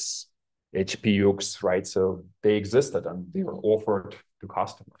 Solaris, HPUX, right? So they existed and they were offered to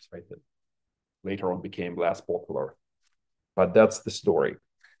customers, right? That later on became less popular. But that's the story.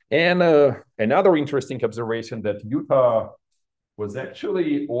 And another interesting observation that Utah was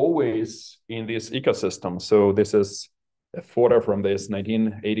actually always in this ecosystem. So this is a photo from this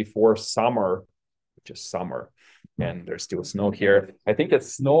 1984 summer, which is summer, and there's still snow here. I think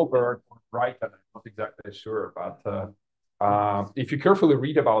it's Snowbird or Brighton, I'm not exactly sure, but if you carefully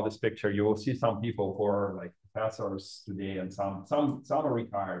read about this picture, you will see some people who are like professors today, and some are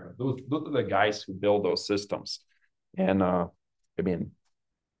retired. Those are the guys who build those systems. And I mean,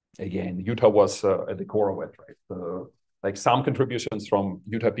 again, Utah was at the core of it, right? Like some contributions from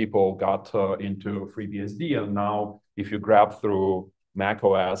Utah people got into FreeBSD, and now if you grab through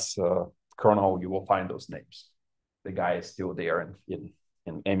macOS kernel, you will find those names. The guy is still there in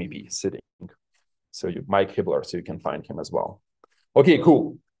MEB sitting. So Mike Hibbler, so you can find him as well. Okay,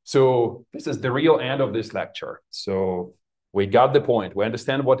 cool. So this is the real end of this lecture. So we got the point. We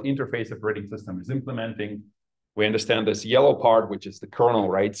understand what interface operating system is implementing. We understand this yellow part, which is the kernel,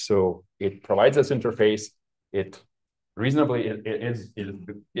 right? So it provides us interface. It is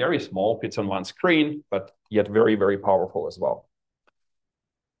very small, fits on one screen, but yet very, very powerful as well.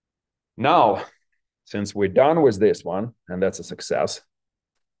 Now, since we're done with this one, and that's a success,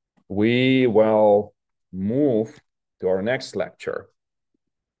 we will move to our next lecture,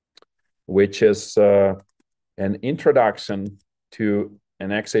 which is an introduction to an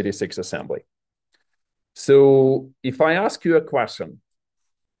x86 assembly. So if I ask you a question,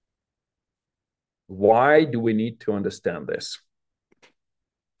 why do we need to understand this?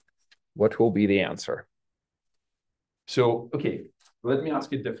 What will be the answer? So, okay, let me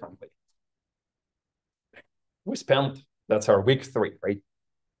ask it differently. That's our week 3, right?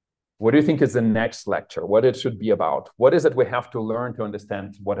 What do you think is the next lecture? What it should be about? What is it we have to learn to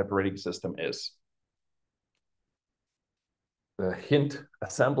understand what operating system is? The hint,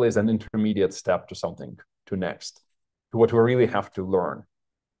 assembly is an intermediate step to something, to next, to what we really have to learn.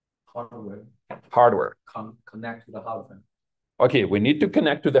 Hardware. Connect to the hardware. Okay, we need to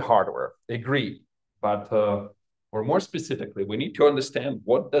connect to the hardware, agree. But or more specifically, we need to understand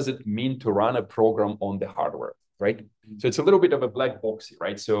what does it mean to run a program on the hardware, right? So it's a little bit of a black boxy,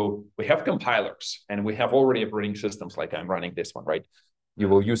 right? So we have compilers and we have already operating systems, like I'm running this one, right? You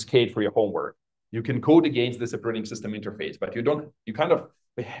will use Kate for your homework. You can code against this operating system interface, but you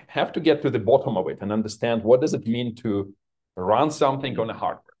we have to get to the bottom of it and understand what does it mean to run something on a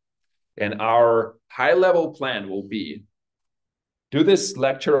hardware. And our high-level plan will be do this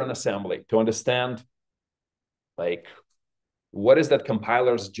lecture on assembly to understand like what is that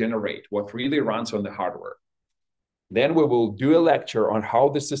compilers generate, what really runs on the hardware. Then we will do a lecture on how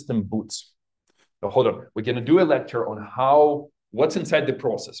the system boots. So hold on, we're going to do a lecture on what's inside the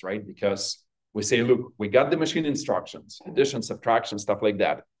process, right? Because we say, look, we got the machine instructions, addition, subtraction, stuff like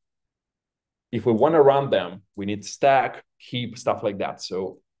that. If we want to run them, we need stack, heap, stuff like that.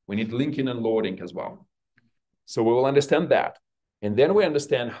 So we need linking and loading as well. So we will understand that. And then we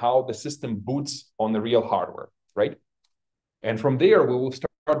understand how the system boots on the real hardware, right? And from there, we will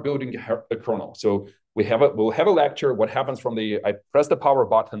start building a kernel. So we'll have a lecture, what happens from I press the power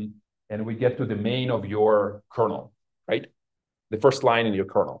button, and we get to the main of your kernel, right? The first line in your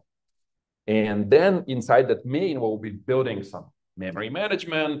kernel. And then inside that main, we'll be building some memory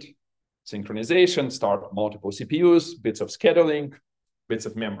management, synchronization, start multiple CPUs, bits of scheduling, bits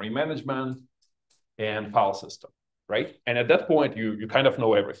of memory management, and file system, right? And at that point, you kind of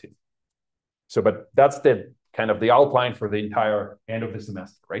know everything. So, but that's the kind of the outline for the entire end of the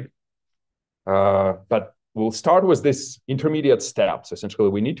semester, right? But we'll start with this intermediate steps. Essentially,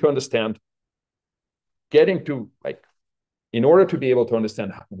 we need to understand getting to like, in order to be able to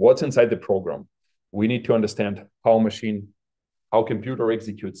understand what's inside the program, we need to understand how computer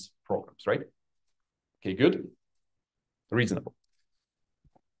executes programs, right? Okay, good. Reasonable.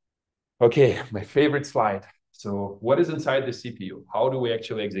 Okay, my favorite slide. So what is inside the CPU? How do we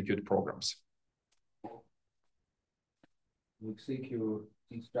actually execute programs? We execute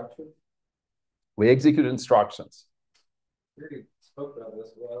instructions. We execute instructions. We already spoke about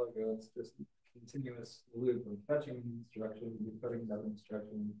this a while ago. It's just continuous loop of fetching instruction, decoding that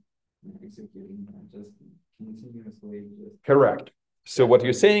instruction, executing, just continuously. Correct. So what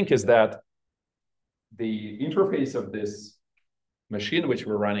you're saying is that the interface of this machine which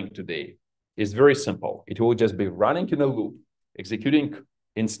we're running today is very simple. It will just be running in a loop, executing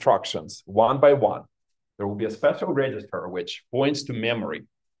instructions one by one. There will be a special register which points to memory.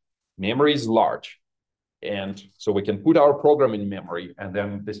 Memory is large. And so we can put our program in memory, and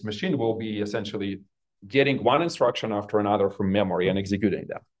then this machine will be essentially getting one instruction after another from memory and executing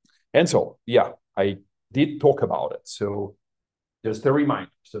them. And so, yeah, I did talk about it. So just a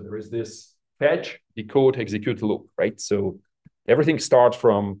reminder. So there is this fetch, decode, execute loop, right? So everything starts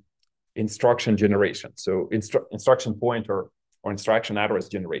from instruction generation. So instruction pointer or instruction address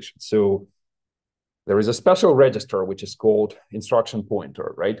generation. So there is a special register which is called instruction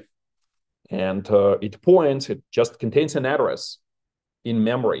pointer, right? And it just contains an address in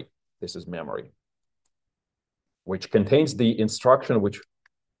memory. This is memory, which contains the instruction which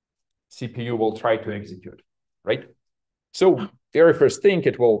CPU will try to execute, right? So very first thing,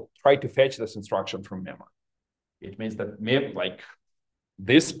 it will try to fetch this instruction from memory. It means that like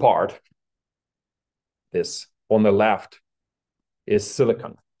this part, this on the left is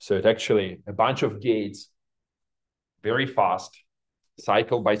silicon. So it's actually a bunch of gates, very fast,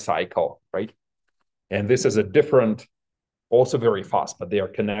 cycle by cycle, right? And this is a different, also very fast, but they are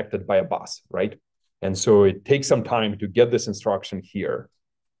connected by a bus, right? And so it takes some time to get this instruction here.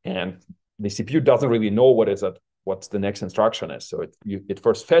 And the CPU doesn't really know what's the next instruction is. So it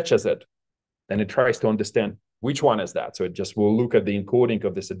first fetches it, then it tries to understand which one is that. So it just will look at the encoding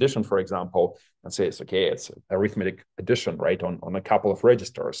of this addition, for example, and says, okay, it's arithmetic addition, right, on a couple of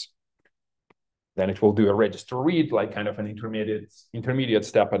registers. Then it will do a register read, like kind of an intermediate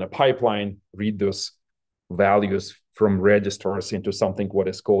step in a pipeline, read those values from registers into something what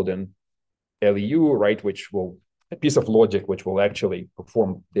is called an LEU, right, a piece of logic which will actually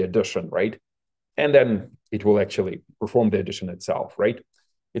perform the addition, right? And then it will actually perform the addition itself, right?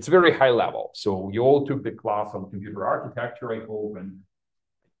 It's very high level. So you all took the class on computer architecture, I hope, and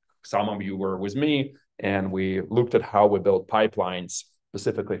some of you were with me, and we looked at how we build pipelines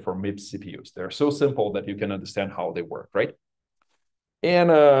specifically for MIPS CPUs. They're so simple that you can understand how they work, right? And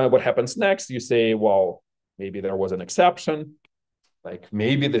what happens next? You say, well, maybe there was an exception. Like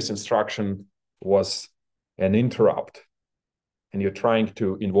maybe this instruction was an interrupt, and you're trying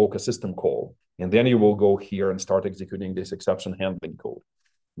to invoke a system call. And then you will go here and start executing this exception handling code.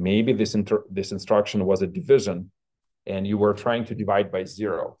 Maybe this instruction was a division, and you were trying to divide by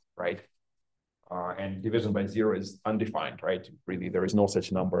 0, right? And division by 0 is undefined, right? Really, there is no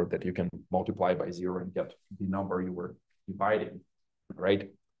such number that you can multiply by 0 and get the number you were dividing,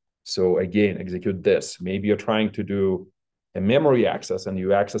 right? So again, execute this. Maybe you're trying to do a memory access, and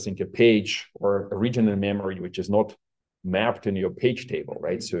you're accessing a page or a region in memory which is not mapped in your page table,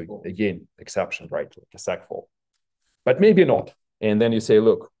 right? So again, exception, right? Like a segfault. But maybe not. And then you say,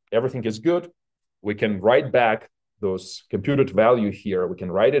 look, everything is good. We can write back those computed value here. We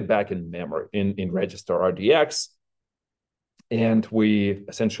can write it back in memory, in register RDX. And we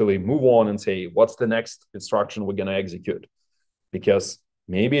essentially move on and say, what's the next instruction we're going to execute? Because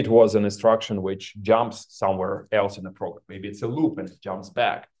maybe it was an instruction which jumps somewhere else in the program. Maybe it's a loop and it jumps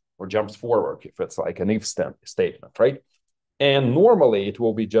back or jumps forward if it's like an if statement, right? And normally it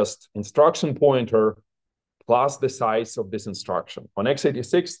will be just instruction pointer plus the size of this instruction. On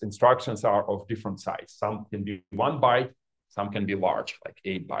x86, instructions are of different size. Some can be 1 byte, some can be large, like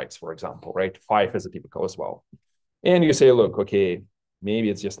 8 bytes, for example, right? 5 is a typical as well. And you say, look, okay, maybe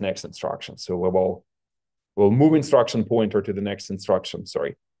it's just next instruction. So we'll move instruction pointer to the next instruction,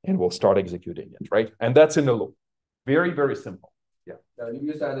 and we'll start executing it, right? And that's in the loop. Very, very simple. Yeah.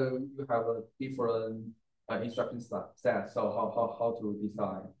 You said you have a different instruction set. So how to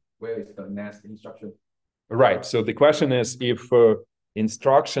decide where is the next instruction? Right. So the question is, if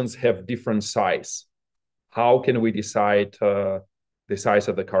instructions have different size, how can we decide the size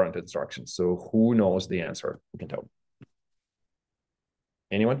of the current instruction? So who knows the answer? Who can tell?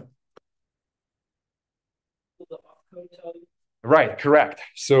 Anyone? Will the opcode tell you? Right, correct.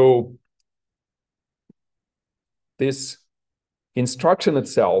 So this instruction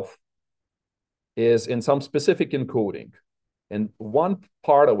itself is in some specific encoding. And one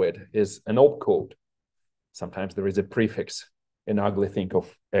part of it is an opcode. Sometimes there is a prefix, an ugly thing of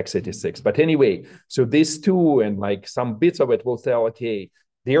x86. But anyway, so these two and like some bits of it will tell, okay,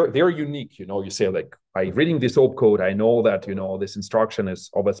 they're unique. You say like, by reading this opcode, I know that, this instruction is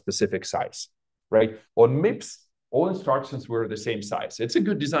of a specific size, right? On MIPS, all instructions were the same size. It's a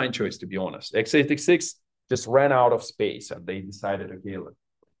good design choice, to be honest. x86 just ran out of space and they decided, okay, look,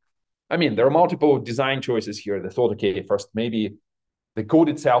 I mean, there are multiple design choices here. They thought, okay, first, maybe the code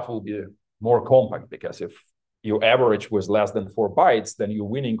itself will be more compact, because if your average was less than 4 bytes, then you're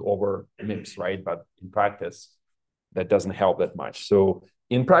winning over MIPS, right? But in practice, that doesn't help that much. So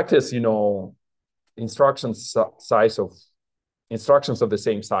in practice, instructions of the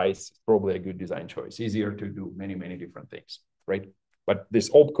same size is probably a good design choice. Easier to do many, many different things, right? But this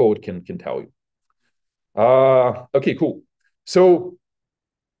opcode can tell you. Okay, cool. So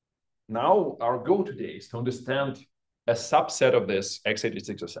now our goal today is to understand a subset of this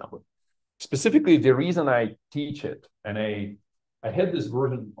x86 assembly. Specifically, the reason I teach it, and I had this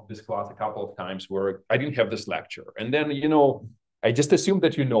version of this class a couple of times where I didn't have this lecture. And then, I just assumed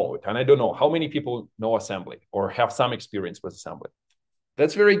that you know it. And I don't know how many people know assembly or have some experience with assembly.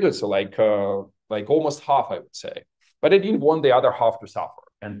 That's very good. So like almost half, I would say. But I didn't want the other half to suffer.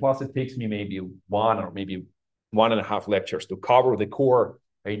 And plus, it takes me maybe 1 or maybe 1.5 lectures to cover the core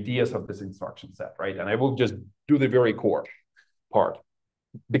ideas of this instruction set, right? And I will just do the very core part.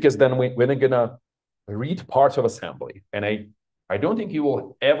 Because then we're going to read parts of assembly. And I don't think you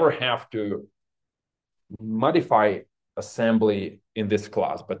will ever have to modify assembly in this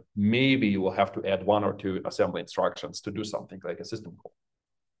class, but maybe you will have to add 1 or 2 assembly instructions to do something like a system call,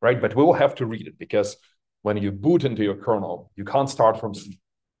 right? But we will have to read it, because when you boot into your kernel, you can't start from C.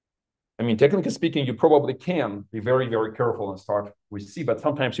 I mean, technically speaking, you probably can be very, very careful and start with C, but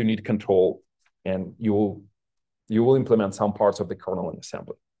sometimes you need control, and you will implement some parts of the kernel in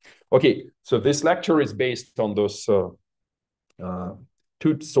assembly. Okay, so this lecture is based on those 2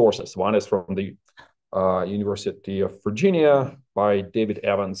 sources. One is from the University of Virginia by David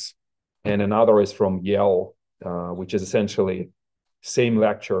Evans, and another is from Yale, which is essentially same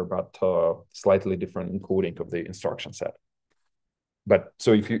lecture, but slightly different encoding of the instruction set. But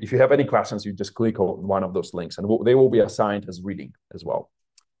so if you have any questions, you just click on one of those links, and they will be assigned as reading as well.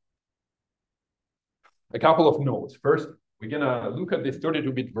 A couple of notes. First, we're going to look at the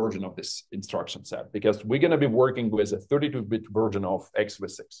 32-bit version of this instruction set, because we're going to be working with a 32-bit version of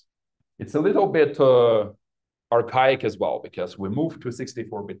x86. It's a little bit archaic as well, because we moved to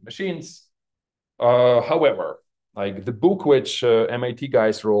 64-bit machines. However, like the book which MIT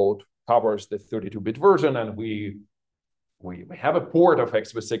guys wrote covers the 32-bit version, and we have a port of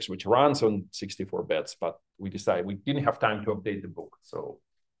x86 which runs on 64 bits, but we decided we didn't have time to update the book.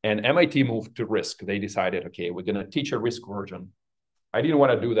 And MIT moved to RISC. They decided, okay, we're going to teach a RISC version. I didn't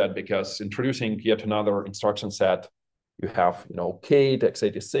want to do that, because introducing yet another instruction set, you have, Kate,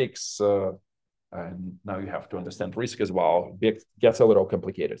 x86, and now you have to understand RISC as well. It gets a little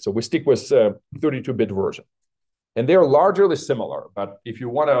complicated. So we stick with 32-bit version. And they're largely similar, but if you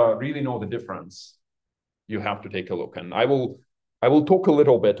want to really know the difference, you have to take a look. And I will talk a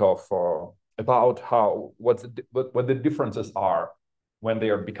little bit of about what the differences are when they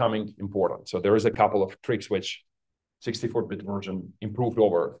are becoming important. So there is a couple of tricks which 64-bit version improved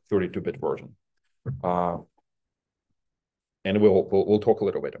over 32-bit version. And we'll talk a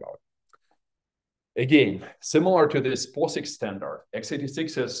little bit about it. Again, similar to this POSIX standard,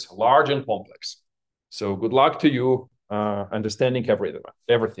 x86 is large and complex. So good luck to you understanding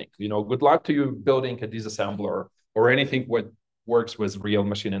everything. You know, good luck to you building a disassembler or anything what works with real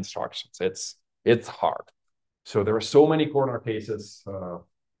machine instructions. It's hard. So there are so many corner cases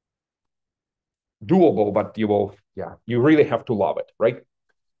doable, but you really have to love it, right?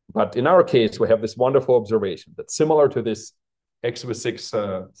 But in our case, we have this wonderful observation that's similar to this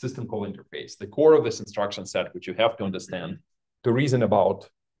x86 system call interface. The core of this instruction set, which you have to understand to reason about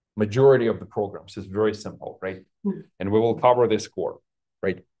majority of the programs, is very simple, right? And we will cover this core,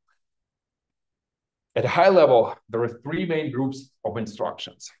 right? At a high level, there are three main groups of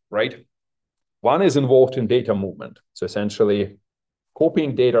instructions, right? One is involved in data movement. So essentially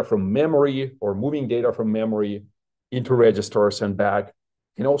copying data from memory or moving data from memory into registers and back,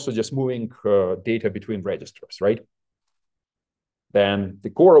 and also just moving data between registers, right? Then the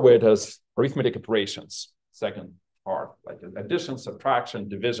core of it is arithmetic operations, second part, like addition, subtraction,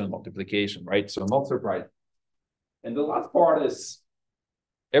 division, multiplication, right? So not surprising. And the last part is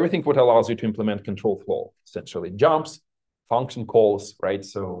everything what allows you to implement control flow, essentially jumps, function calls, right?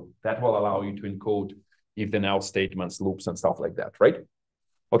 So that will allow you to encode if then else statements, loops, and stuff like that, right?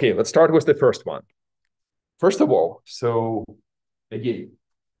 Okay, let's start with the first one. First of all, so again,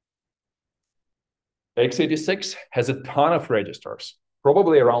 x86 has a ton of registers,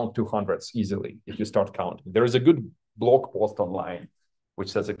 probably around 200 easily if you start counting. There is a good blog post online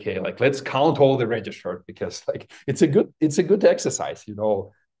which says, okay, like let's count all the registers because like it's a good exercise, you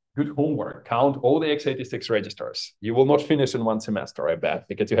know, good homework. Count all the x86 registers. You will not finish in one semester, I bet,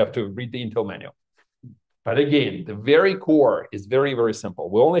 because you have to read the Intel manual. But again, the very core is very, very simple.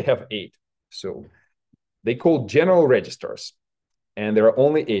 We only have 8. So they call general registers, and there are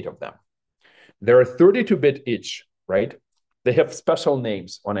only 8 of them. There are 32-bit each, right? They have special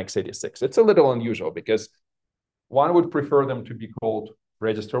names on x86. It's a little unusual because one would prefer them to be called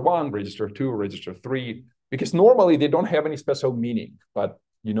register 1, register 2, register 3, because normally they don't have any special meaning. But,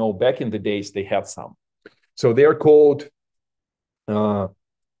 you know, back in the days, they had some. So they are called, the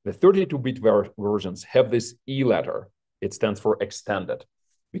 32-bit versions have this E letter. It stands for extended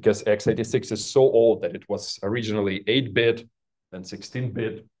because x86 is so old that it was originally 8-bit, then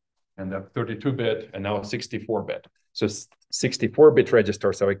 16-bit, and then 32-bit, and now 64-bit. So 64-bit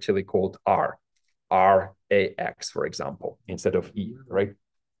registers are actually called RAX, for example, instead of E, right?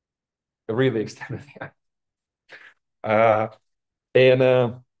 A really extended.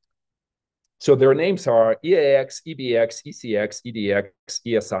 So their names are EAX, EBX, ECX, EDX,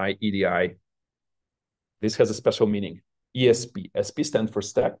 ESI, EDI. This has a special meaning. ESP. SP stands for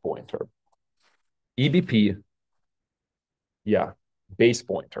stack pointer. EBP, yeah, base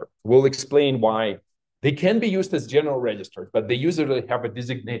pointer. We'll explain why they can be used as general registers, but they usually have a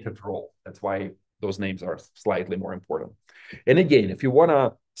designated role. That's why those names are slightly more important. And again, if you want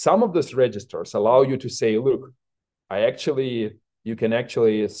to, some of those registers allow you to say, look, you can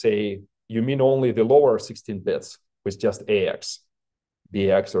actually say, you mean only the lower 16 bits with just AX,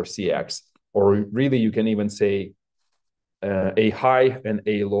 BX, or CX. Or really, you can even say A high and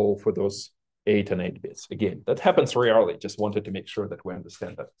A low for those 8 and 8 bits. Again, that happens rarely. Just wanted to make sure that we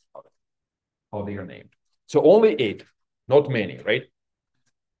understand that how they are named. So only 8, not many, right?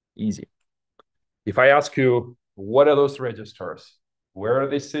 Easy. If I ask you, what are those registers? Where are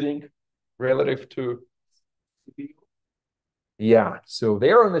they sitting relative to CPU? Yeah, so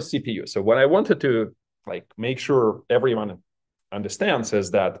they're on the CPU. So what I wanted to like make sure everyone understands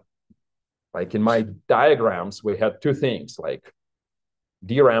is that like in my diagrams, we had 2 things, like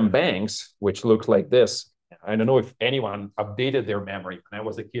DRAM banks, which look like this. I don't know if anyone updated their memory. When I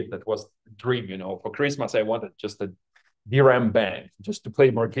was a kid, that was a dream, you know. For Christmas, I wanted just a DRAM bank just to play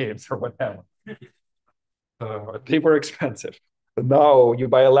more games or whatever. They were expensive. But now you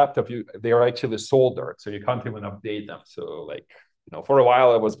buy a laptop, they are actually soldered, so you can't even update them. So like, you know, for a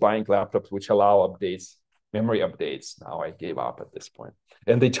while I was buying laptops which allow updates, memory updates. Now I gave up at this point.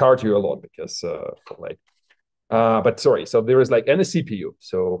 And they charge you a lot because but sorry, so there is like, and a CPU.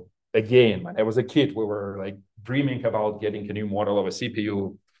 So again, when I was a kid, we were like dreaming about getting a new model of a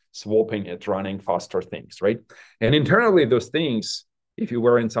CPU, swapping it, running faster things, right? And internally, those things, if you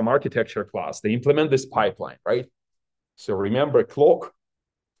were in some architecture class, they implement this pipeline, right? So remember clock.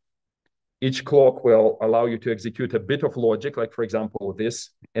 Each clock will allow you to execute a bit of logic, like for example,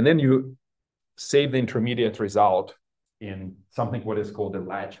 this, and then you save the intermediate result in something what is called a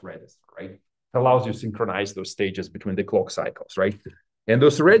latch register, right? It allows you to synchronize those stages between the clock cycles, right? And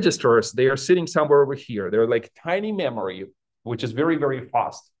those registers, they are sitting somewhere over here. They're like tiny memory, which is very, very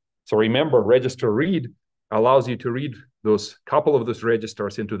fast. So remember, register read allows you to read those couple of those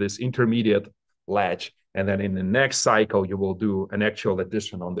registers into this intermediate latch. And then in the next cycle, you will do an actual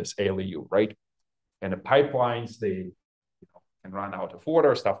addition on this ALU, right? And the pipelines, they can run out of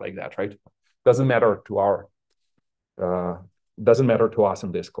order, stuff like that, right? Doesn't matter to our, doesn't matter to us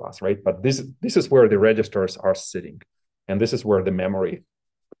in this class, right? But this is where the registers are sitting. And this is where the memory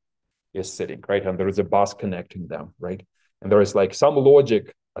is sitting, right? And there is a bus connecting them, right? And there is like some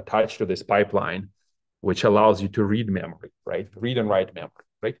logic attached to this pipeline, which allows you to read memory, right? Read and write memory,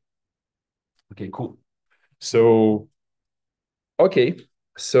 right? Okay, cool. So, okay,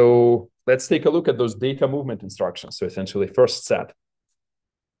 so let's take a look at those data movement instructions. So essentially, first set.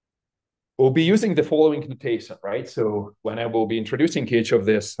 We'll be using the following notation, right? So when I will be introducing each of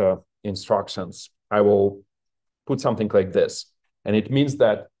these instructions, I will put something like this. And it means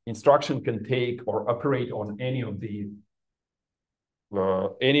that instruction can take or operate on any of the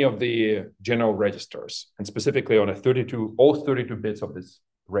general registers, and specifically on all 32 bits of this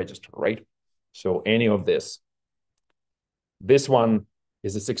register, right? So any of this. This one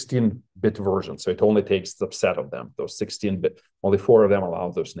is a 16-bit version, so it only takes the subset of them, those 16-bit. Only 4 of them allow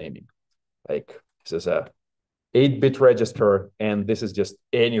those naming. Like this is a 8-bit register, and this is just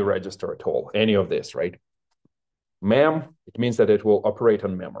any register at all, any of this, right? Mem, it means that it will operate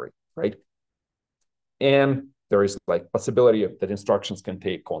on memory, right? And there is like possibility that instructions can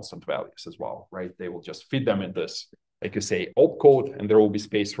take constant values as well, right? They will just feed them in this, like you say, opcode, and there will be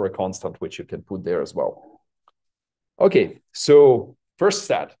space for a constant, which you can put there as well. Okay, so first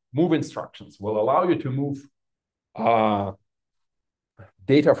set, move instructions will allow you to move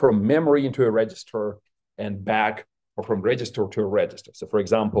data from memory into a register and back, or from register to a register. So for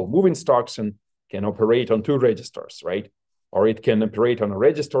example, move instruction can operate on 2 registers, right? Or it can operate on a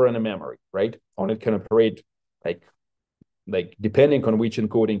register and a memory, right? Or it can operate like depending on which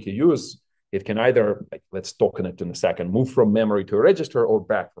encoding you use, it can either, like, let's talk on it in a second, move from memory to a register or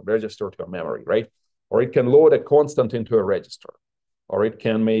back from register to a memory, right? Or it can load a constant into a register, or it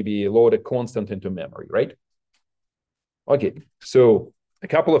can maybe load a constant into memory, right? Okay, so a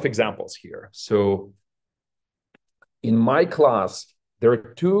couple of examples here. So in my class, there are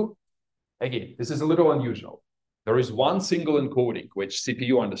 2, again, this is a little unusual. There is one single encoding, which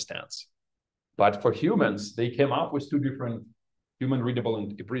CPU understands. But for humans, they came up with 2 different human readable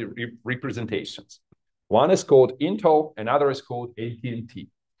representations. One is called Intel, another is called AT&T.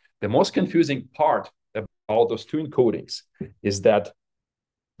 The most confusing part about those 2 encodings is that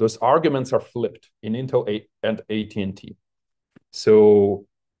those arguments are flipped in Intel and AT&T. So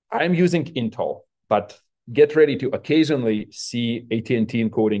I'm using Intel, but get ready to occasionally see AT&T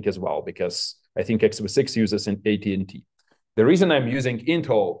encoding as well, because I think x86 uses an AT&T. The reason I'm using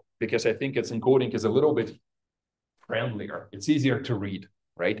Intel, because I think its encoding is a little bit friendlier. It's easier to read,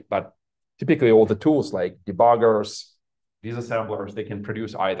 right? But typically all the tools like debuggers, disassemblers, they can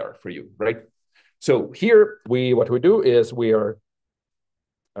produce either for you, right? So here, what we do is we are,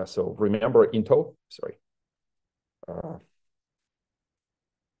 so remember Intel, sorry.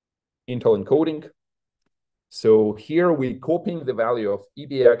 Intel encoding. So here we copying the value of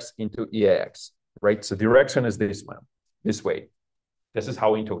EBX into EAX, right? So direction is this one, this way. This is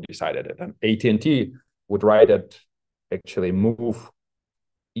how Intel decided it. And AT&T would write it, actually move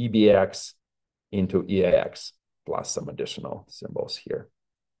EBX into EAX plus some additional symbols here.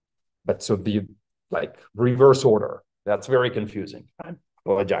 But so the like reverse order, that's very confusing. I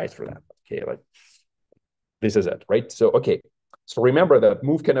apologize for that. Okay, like this is it, right? So, okay. So remember that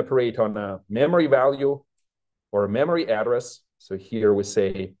move can operate on a memory value or a memory address. So here we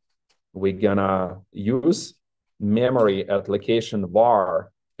say we're gonna use memory at location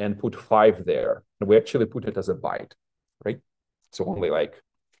var and put 5 there. And we actually put it as a byte, right? So only like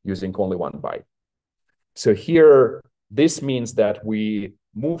using only 1 byte. So here, this means that we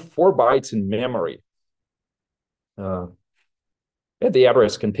move 4 bytes in memory at the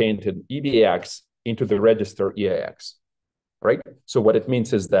address contained in EBX into the register EAX, right? So what it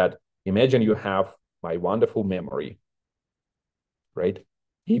means is that imagine you have my wonderful memory, right?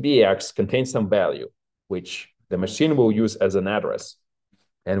 EBX contains some value, which the machine will use as an address.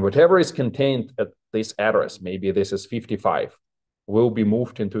 And whatever is contained at this address, maybe this is 55, will be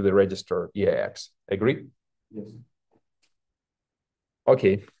moved into the register EAX. Agree? Yes.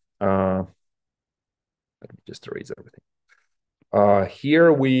 Okay. Let me just erase everything.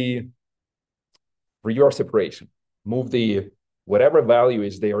 Here we reverse separation. Move the whatever value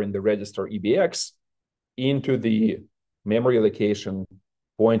is there in the register EBX into the memory location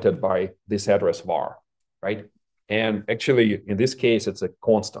pointed by this address var, right? And actually, in this case, it's a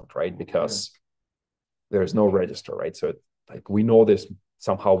constant, right? Because there's no register, right? So like we know this,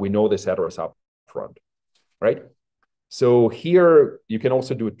 somehow we know this address up front, right? So here you can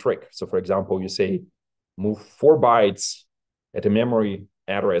also do a trick. So for example, you say move 4 bytes at a memory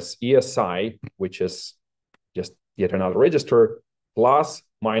address ESI, which is just yet another register, plus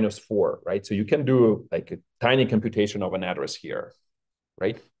 -4, right? So you can do like a tiny computation of an address here,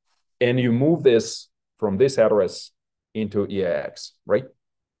 right? And you move this from this address into EAX, right?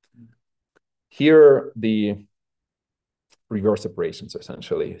 Here, the reverse operations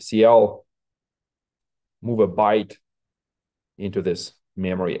essentially. CL move a byte into this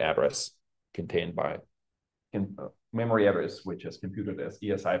memory address contained by memory address, which is computed as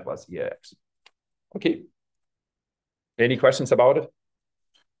ESI plus EAX. Okay. Any questions about it?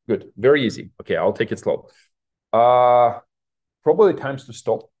 Good. Very easy. Okay, I'll take it slow. Probably times to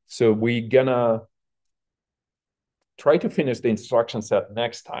stop. So we're gonna try to finish the instruction set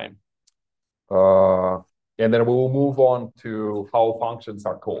next time. And then we will move on to how functions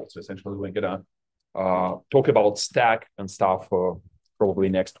are called. So essentially, we're gonna talk about stack and stuff probably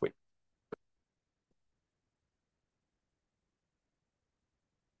next week.